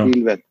have to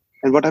deal with,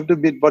 and what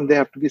they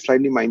have to be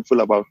slightly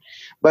mindful about.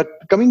 But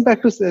coming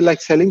back to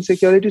selling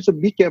security, so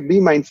be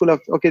mindful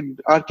of, okay,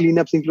 are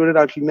cleanups included,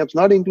 are cleanups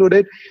not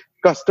included?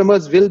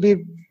 Customers will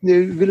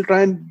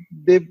try and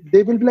they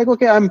will be like,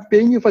 okay, I'm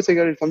paying you for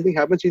security. If something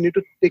happens, you need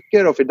to take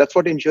care of it. That's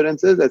what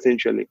insurance is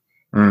essentially.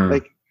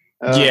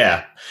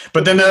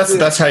 But then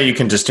that's how you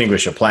can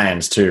distinguish your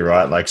plans too,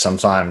 right? Like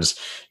sometimes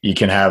you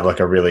can have like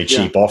a really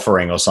cheap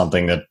offering or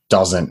something that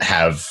doesn't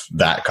have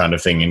that kind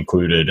of thing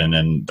included, and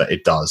then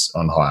it does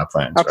on higher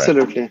plans.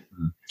 Absolutely. Right?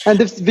 And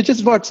which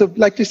is what, so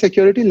like the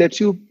security lets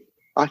you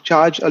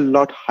charge a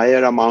lot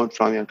higher amount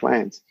from your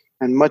clients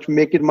and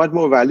make it much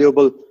more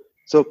valuable.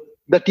 So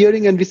the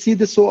tiering, and we see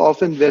this so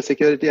often where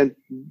security, and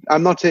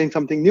I'm not saying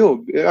something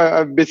new.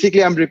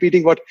 Basically, I'm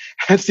repeating what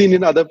I've seen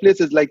in other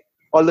places, like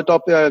all the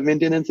top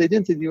maintenance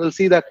agencies. You will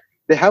see that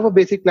they have a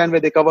basic plan where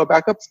they cover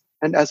backups,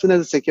 and as soon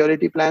as a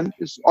security plan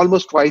is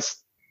almost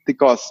twice the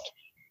cost.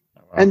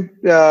 Oh,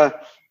 wow.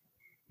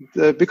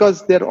 And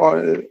because they're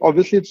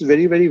obviously it's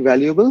very, very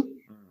valuable,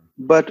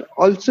 but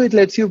also it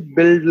lets you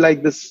build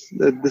like this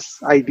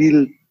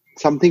ideal,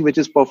 something which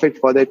is perfect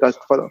for their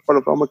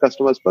from a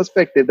customer's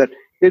perspective, that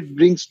it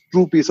brings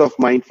true peace of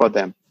mind for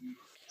them.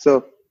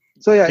 So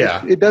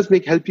it does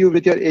help you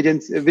with your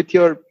agents, with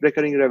your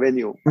recurring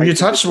revenue. You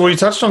touched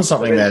on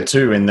something there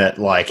too, in that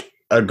like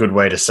a good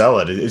way to sell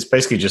it is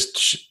basically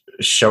just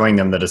showing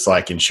them that it's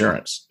like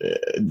insurance.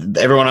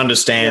 Everyone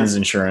understands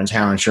insurance,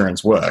 how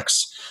insurance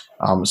works.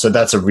 So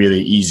that's a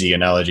really easy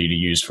analogy to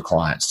use for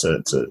clients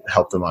to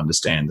help them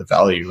understand the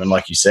value. And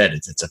like you said,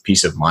 it's a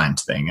peace of mind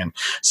thing. And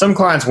some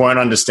clients won't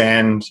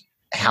understand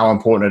how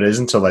important it is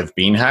until they've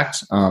been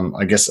hacked.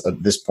 I guess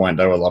at this point,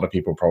 though, a lot of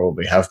people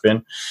probably have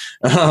been.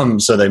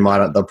 So they're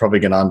probably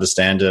going to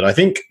understand it. I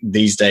think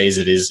these days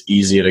it is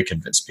easier to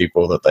convince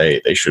people that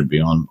they should be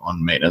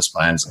on maintenance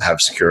plans and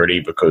have security,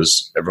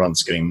 because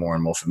everyone's getting more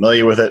and more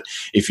familiar with it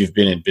if you've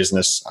been in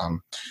business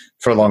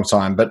for a long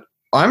time. But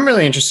I'm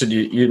really interested.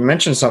 You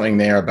mentioned something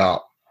there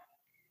about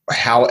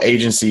how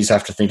agencies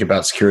have to think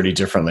about security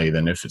differently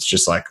than if it's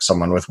just like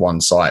someone with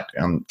one site.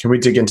 Can we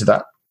dig into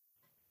that?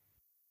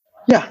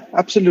 Yeah,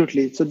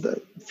 absolutely. So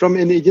from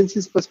an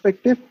agency's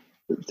perspective,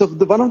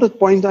 one of the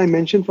points I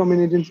mentioned from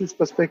an agency's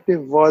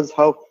perspective was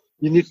how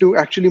you need to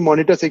actually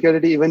monitor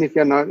security even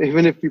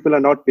if people are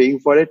not paying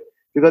for it,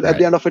 because at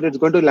the end of it, it's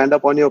going to land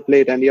up on your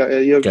plate, and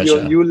you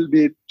will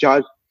be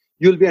charged.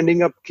 You'll be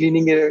ending up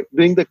cleaning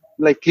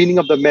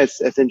up the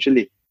mess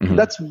essentially. Mm-hmm.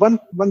 That's one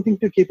thing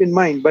to keep in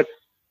mind. But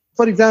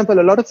for example,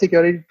 a lot of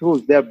security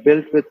tools, they are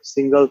built with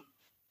single.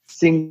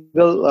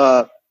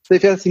 So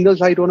if you're a single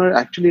site owner,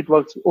 actually it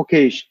works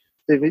okay-ish.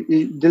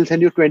 They'll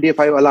send you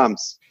 25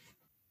 alarms.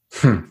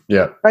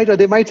 Yeah. Right? Or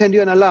they might send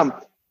you an alarm.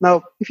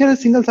 Now, if you're a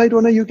single site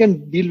owner, you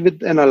can deal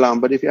with an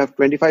alarm. But if you have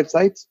 25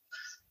 sites,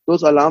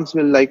 those alarms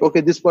will like,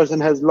 okay, this person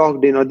has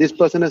logged in or this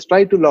person has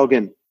tried to log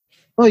in.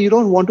 No, you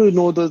don't want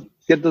to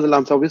get those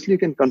alarms. Obviously, you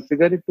can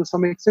configure it to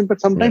some extent,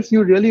 but sometimes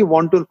you really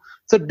want to.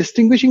 So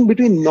distinguishing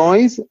between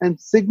noise and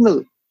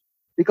signal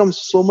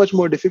becomes so much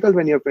more difficult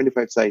when you have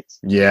 25 sites.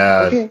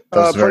 Yeah, okay?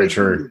 That's very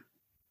true.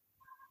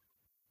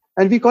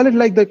 And we call it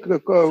like the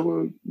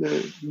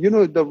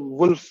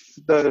wolf,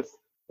 the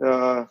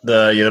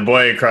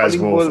boy who cries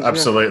wolf.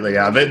 Absolutely,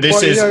 yeah.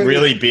 This is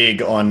really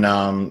big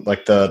on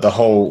like the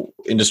whole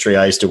industry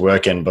I used to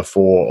work in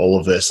before all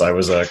of this. I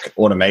was an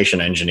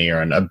automation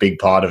engineer, and a big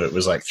part of it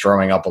was like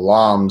throwing up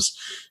alarms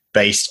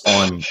based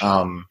on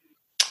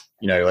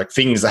like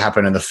things that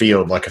happen in the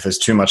field. Like if there's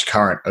too much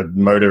current, a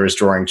motor is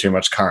drawing too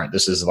much current.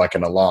 This is like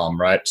an alarm,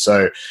 right?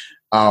 So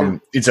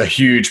it's a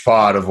huge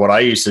part of what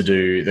I used to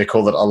do. They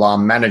call it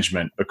alarm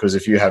management, because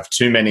if you have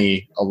too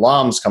many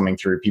alarms coming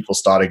through, people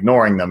start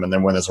ignoring them. And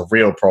then when there's a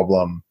real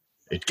problem,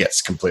 it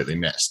gets completely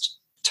missed.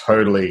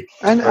 Totally.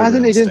 And as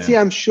an agency,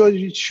 I'm sure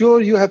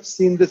you have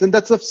seen this. And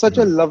that's such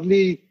a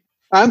lovely,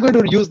 I'm going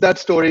to use that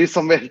story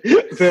somewhere,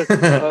 where,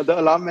 the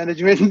alarm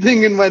management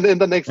thing in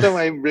the next time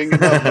I bring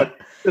it up.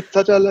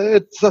 But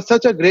it's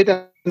such a great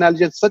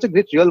analogy. It's such a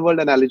great real world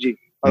analogy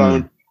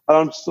around.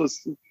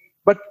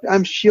 But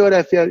I'm sure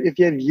if you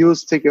have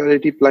used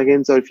security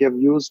plugins or if you have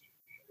used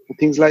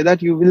things like that,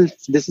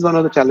 this is one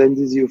of the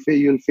challenges you'll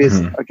face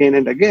again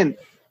and again,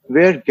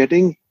 where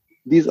getting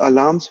these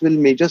alarms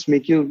will just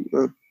make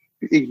you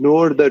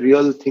ignore the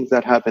real things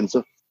that happen.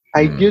 So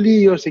ideally,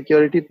 your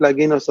security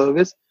plugin or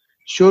service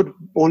should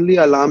only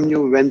alarm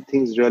you when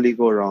things really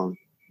go wrong.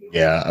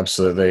 Yeah,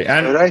 absolutely.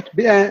 And right.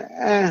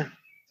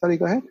 Sorry,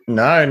 go ahead.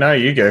 No,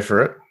 you go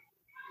for it.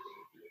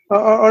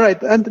 All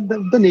right. And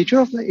the nature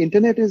of the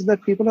internet is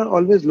that people are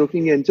always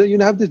looking in. So you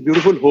have this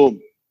beautiful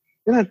home.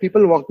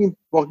 People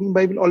walking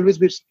by will always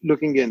be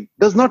looking in.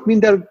 Does not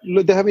mean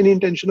they have any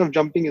intention of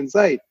jumping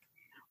inside.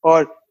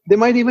 Or they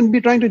might even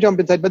be trying to jump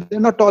inside, but they're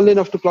not tall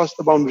enough to cross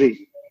the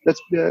boundary.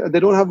 They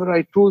don't have the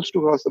right tools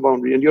to cross the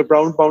boundary. And your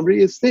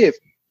boundary is safe.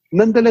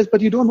 Nonetheless,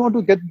 but you don't want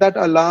to get that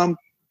alarm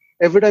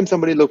every time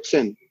somebody looks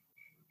in.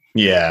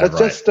 Yeah, that's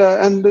right. Just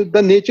and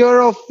the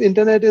nature of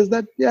internet is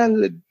that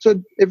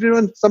so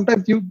everyone,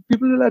 sometimes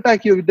people will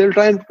attack you. They'll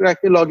try and crack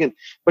your login,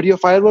 but your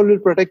firewall will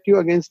protect you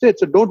against it.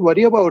 So don't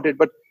worry about it.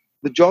 But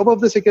the job of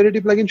the security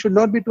plugin should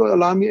not be to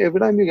alarm you every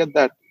time you get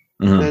that,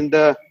 and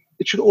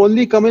it should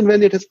only come in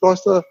when it has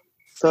crossed a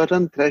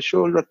certain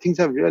threshold or things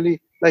have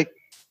really, like,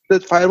 the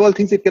firewall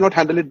thinks it cannot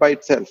handle it by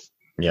itself.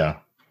 Yeah.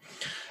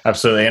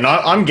 Absolutely. And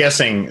I'm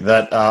guessing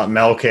that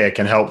Malcare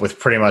can help with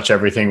pretty much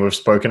everything we've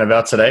spoken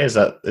about today. Is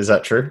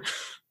that true?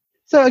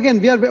 So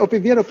again, we are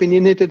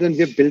opinionated, and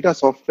we have built our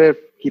software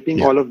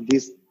keeping all of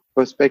these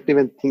perspective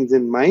and things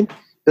in mind.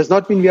 Does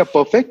not mean we are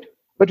perfect,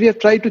 but we have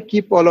tried to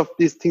keep all of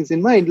these things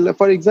in mind.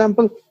 For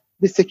example,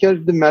 the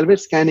malware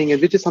scanning,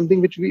 which is something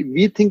which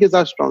we think is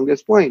our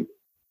strongest point,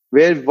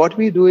 where what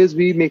we do is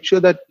we make sure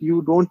that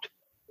you don't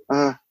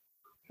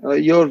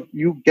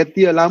you get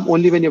the alarm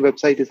only when your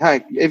website is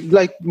hacked. If,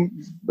 like,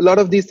 a lot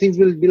of these things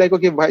will be like,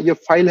 okay, why your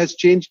file has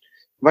changed?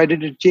 Why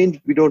did it change?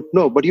 We don't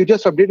know. But you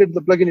just updated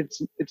the plugin.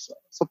 It's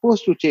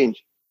supposed to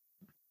change,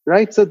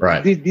 right? So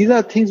these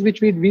are things which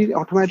we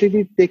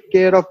automatically take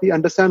care of. We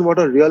understand what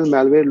a real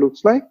malware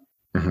looks like,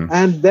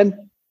 and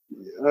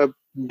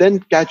then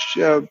catch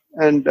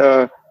and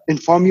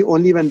inform you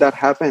only when that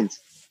happens.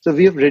 So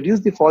we have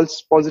reduced the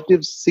false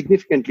positives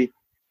significantly.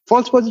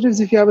 False positives,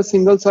 if you have a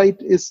single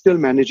site, is still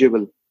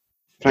manageable.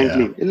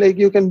 Frankly, like,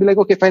 you can be like,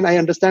 okay, fine, I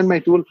understand my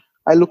tool.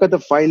 I look at the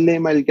file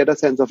name, I'll get a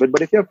sense of it.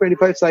 But if you have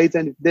 25 sites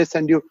and if they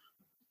send you,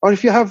 or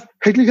if you have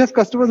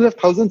customers who have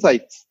 1,000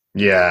 sites.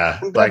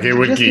 Yeah, like it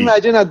would just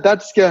imagine at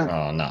that scale.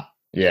 Oh no,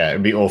 yeah,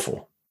 it'd be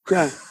awful.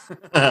 Yeah,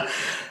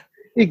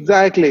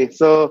 exactly.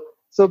 So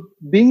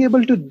being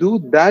able to do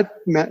that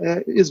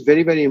is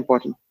very, very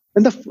important.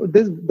 And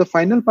the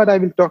final part I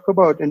will talk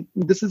about, and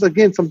this is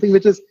again something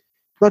which is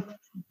not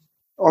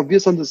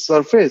obvious on the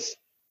surface,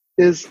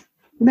 is,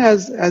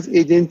 as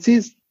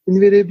agencies,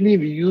 invariably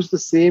we use the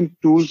same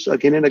tools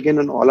again and again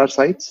on all our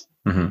sites.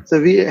 So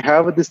we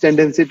have this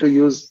tendency to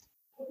use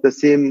the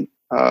same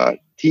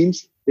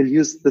themes. We'll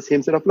use the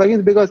same set of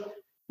plugins because,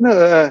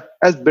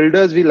 as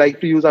builders, we like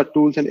to use our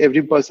tools, and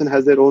every person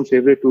has their own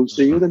favorite tools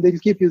to use, and they'll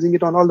keep using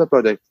it on all the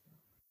projects.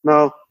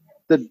 Now,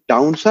 the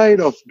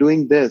downside of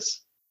doing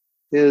this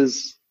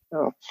is,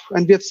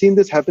 and we have seen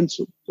this happen,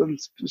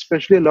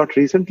 especially a lot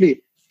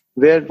recently,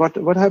 where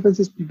what happens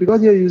is,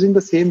 because you're using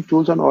the same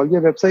tools on all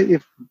your website,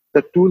 if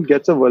the tool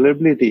gets a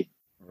vulnerability,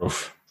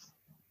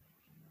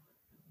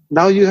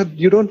 now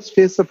you don't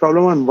face the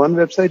problem on one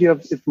website, you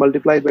have it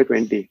multiplied by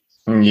 20.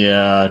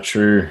 Yeah,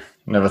 true.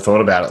 Never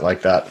thought about it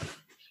like that.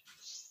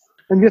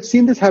 And we have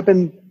seen this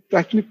happen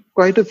actually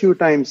quite a few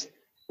times,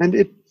 and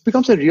it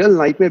becomes a real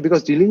nightmare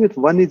because dealing with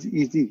one is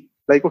easy.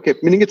 Like, okay,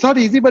 meaning it's not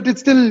easy, but it's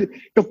still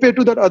compared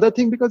to that other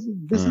thing, because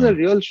this is a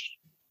real.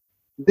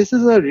 This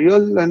is a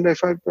real, and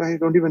if I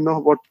don't even know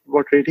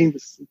what rating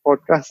this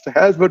podcast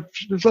has, but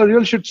it's a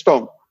real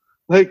shitstorm.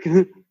 Like,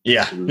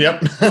 Yeah.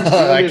 Yep.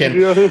 I can.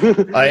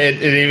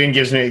 It even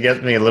gets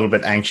me a little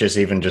bit anxious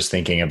even just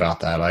thinking about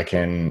that. I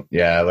can.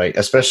 Yeah. Like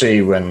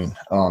especially when.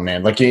 Oh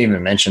man. Like you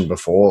even mentioned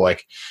before.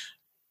 Like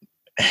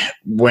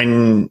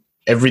when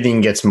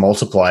everything gets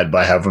multiplied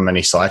by however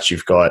many sites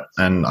you've got,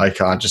 and I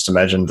can't just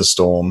imagine the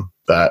storm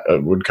that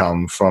would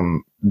come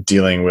from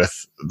dealing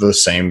with the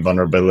same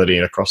vulnerability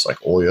across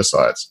like all your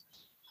sites.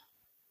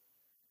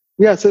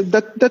 Yeah, so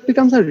that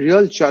becomes a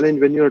real challenge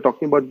when you're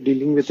talking about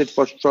dealing with it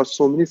for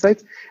so many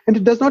sites. And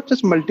it does not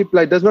just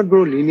multiply, it does not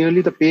grow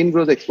linearly, the pain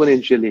grows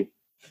exponentially.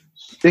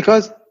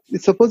 Because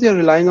suppose you're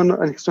relying on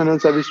an external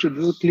service to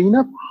do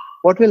cleanup,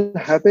 what will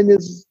happen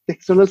is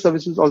external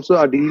services also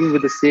are dealing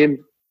with the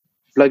same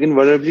plugin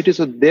vulnerability,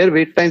 so their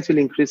wait times will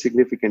increase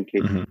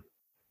significantly. Mm-hmm.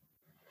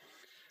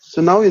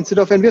 So now and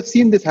we have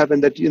seen this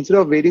happen, that instead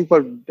of waiting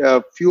for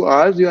a few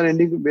hours, you are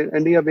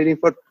ending up waiting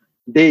for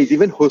days.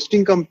 Even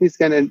hosting companies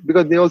can,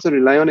 because they also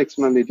rely on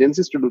external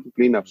agencies to do the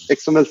cleanups,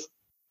 external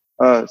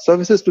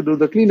services to do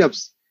the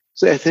cleanups.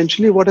 So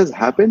essentially what has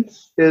happened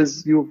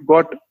is you've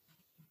got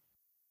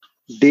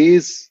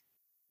days,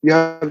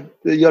 you're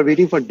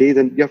waiting for days,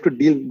 and you have to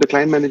deal, the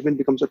client management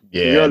becomes a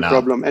real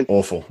problem. And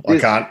awful.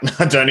 I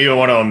don't even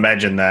want to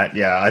imagine that.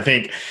 Yeah. I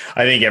think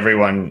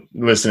everyone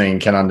listening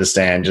can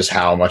understand just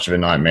how much of a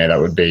nightmare that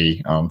would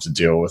be to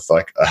deal with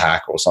like a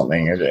hack or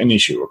something, an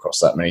issue across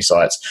that many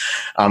sites.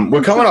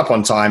 We're coming up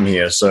on time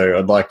here, so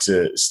I'd like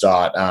to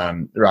start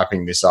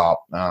wrapping this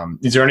up.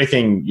 Is there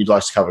anything you'd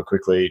like to cover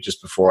quickly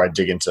just before I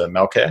dig into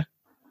Mailcare?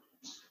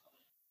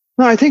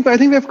 No, I think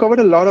we have covered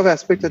a lot of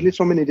aspects, at least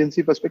from an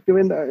agency perspective,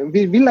 and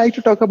we like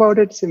to talk about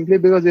it simply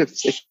because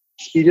we've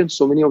experienced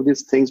so many of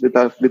these things with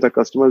our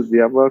customers we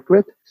have worked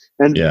with,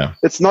 and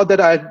it's not that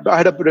I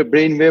had a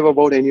brainwave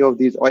about any of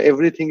these, or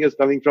everything is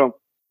coming from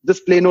this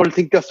plain old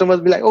thing.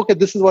 Customers be like, okay,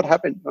 this is what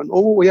happened, and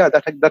oh yeah,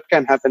 that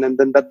can happen, and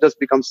then that just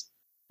becomes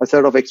a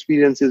set of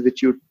experiences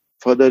which you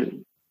further.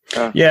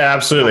 Yeah,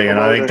 absolutely, and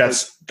I think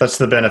that's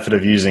the benefit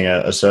of using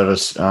a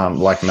service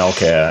like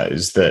Mailcare,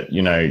 is that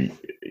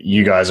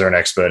you guys are an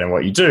expert in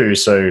what you do.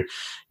 So,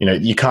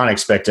 you can't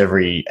expect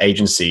every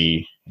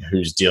agency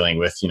who's dealing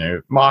with,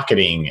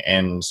 marketing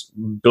and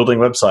building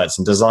websites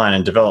and design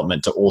and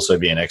development to also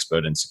be an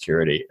expert in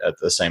security at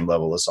the same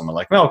level as someone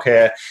like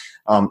Mailcare,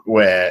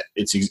 where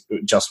it's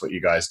just what you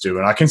guys do.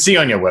 And I can see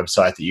on your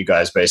website that you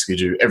guys basically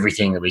do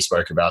everything that we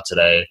spoke about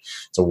today.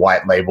 It's a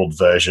white labeled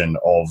version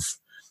of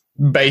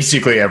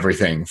basically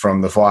everything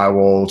from the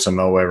firewall to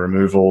malware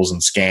removals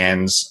and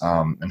scans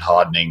and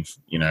hardening,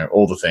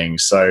 all the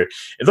things. So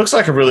it looks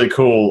like a really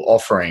cool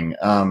offering.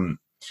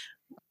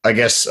 I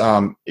guess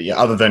other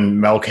than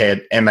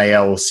Mailcare,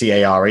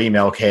 MALCARE,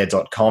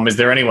 mailcare.com, is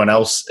there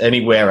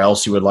anywhere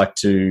else you would like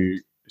to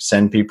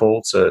send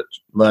people to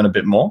learn a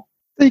bit more?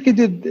 You could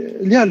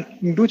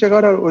do check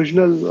out our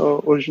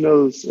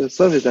original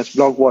service. That's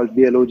BlogVault,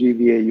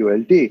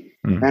 BLOGVAULT.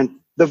 And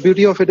the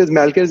beauty of it is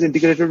Mailcare is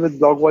integrated with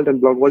BlogVault,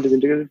 and BlogVault is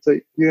integrated. So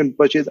you can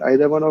purchase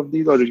either one of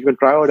these, or you can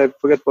try out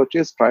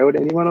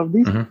any one of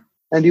these,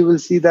 and you will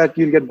see that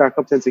you'll get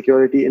backups and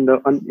security in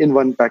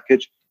one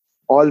package,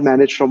 all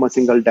managed from a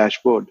single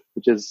dashboard,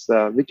 which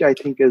I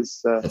think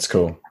is that's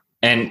cool.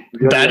 And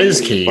that is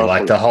key, powerful.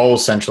 Like the whole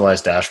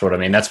centralized dashboard. I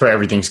mean, that's where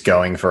everything's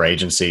going for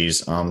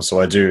agencies.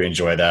 So I do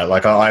enjoy that.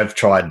 Like I've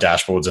tried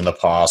dashboards in the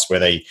past where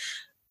they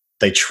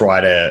try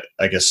to,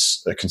 I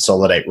guess,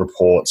 consolidate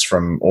reports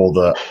from all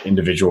the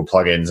individual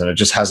plugins, and it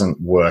just hasn't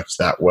worked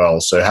that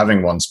well. So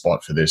having one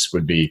spot for this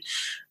would be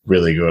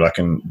really good. I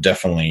can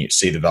definitely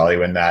see the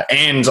value in that.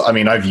 And I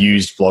mean, I've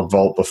used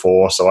BlogVault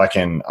before, so I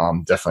can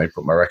definitely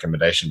put my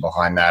recommendation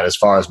behind that. As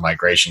far as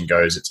migration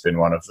goes, it's been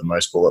one of the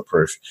most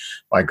bulletproof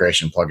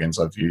migration plugins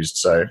I've used.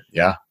 So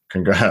yeah,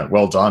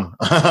 well done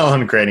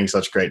on creating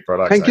such great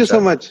products. Thank you so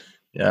much.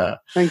 Yeah.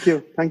 Thank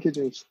you,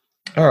 James.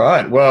 All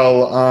right.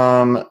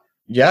 Well,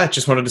 yeah,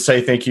 just wanted to say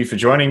thank you for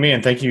joining me,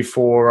 and thank you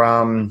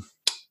for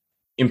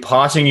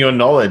imparting your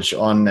knowledge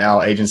on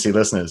our agency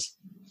listeners.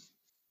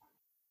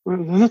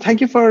 Well,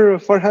 thank you for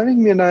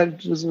having me, and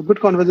it was a good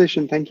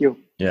conversation. Thank you.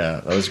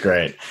 Yeah, that was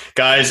great.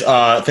 Guys,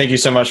 thank you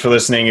so much for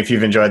listening. If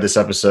you've enjoyed this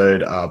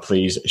episode,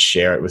 please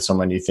share it with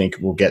someone you think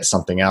will get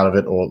something out of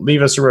it, or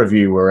leave us a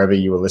review wherever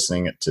you are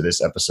listening to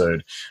this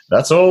episode.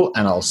 That's all,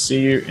 and I'll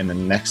see you in the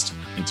next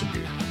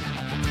interview.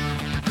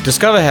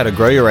 Discover how to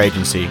grow your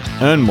agency,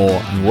 earn more,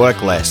 and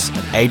work less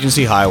at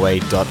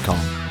agencyhighway.com.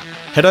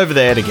 Head over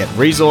there to get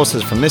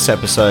resources from this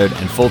episode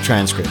and full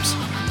transcripts.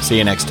 See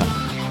you next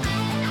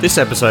time. This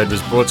episode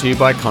was brought to you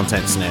by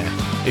Content Snare.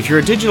 If you're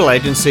a digital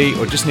agency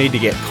or just need to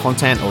get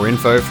content or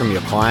info from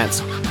your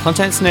clients,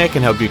 Content Snare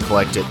can help you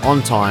collect it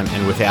on time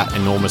and without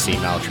enormous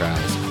email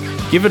trails.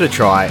 Give it a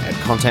try at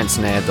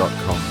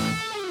contentsnare.com.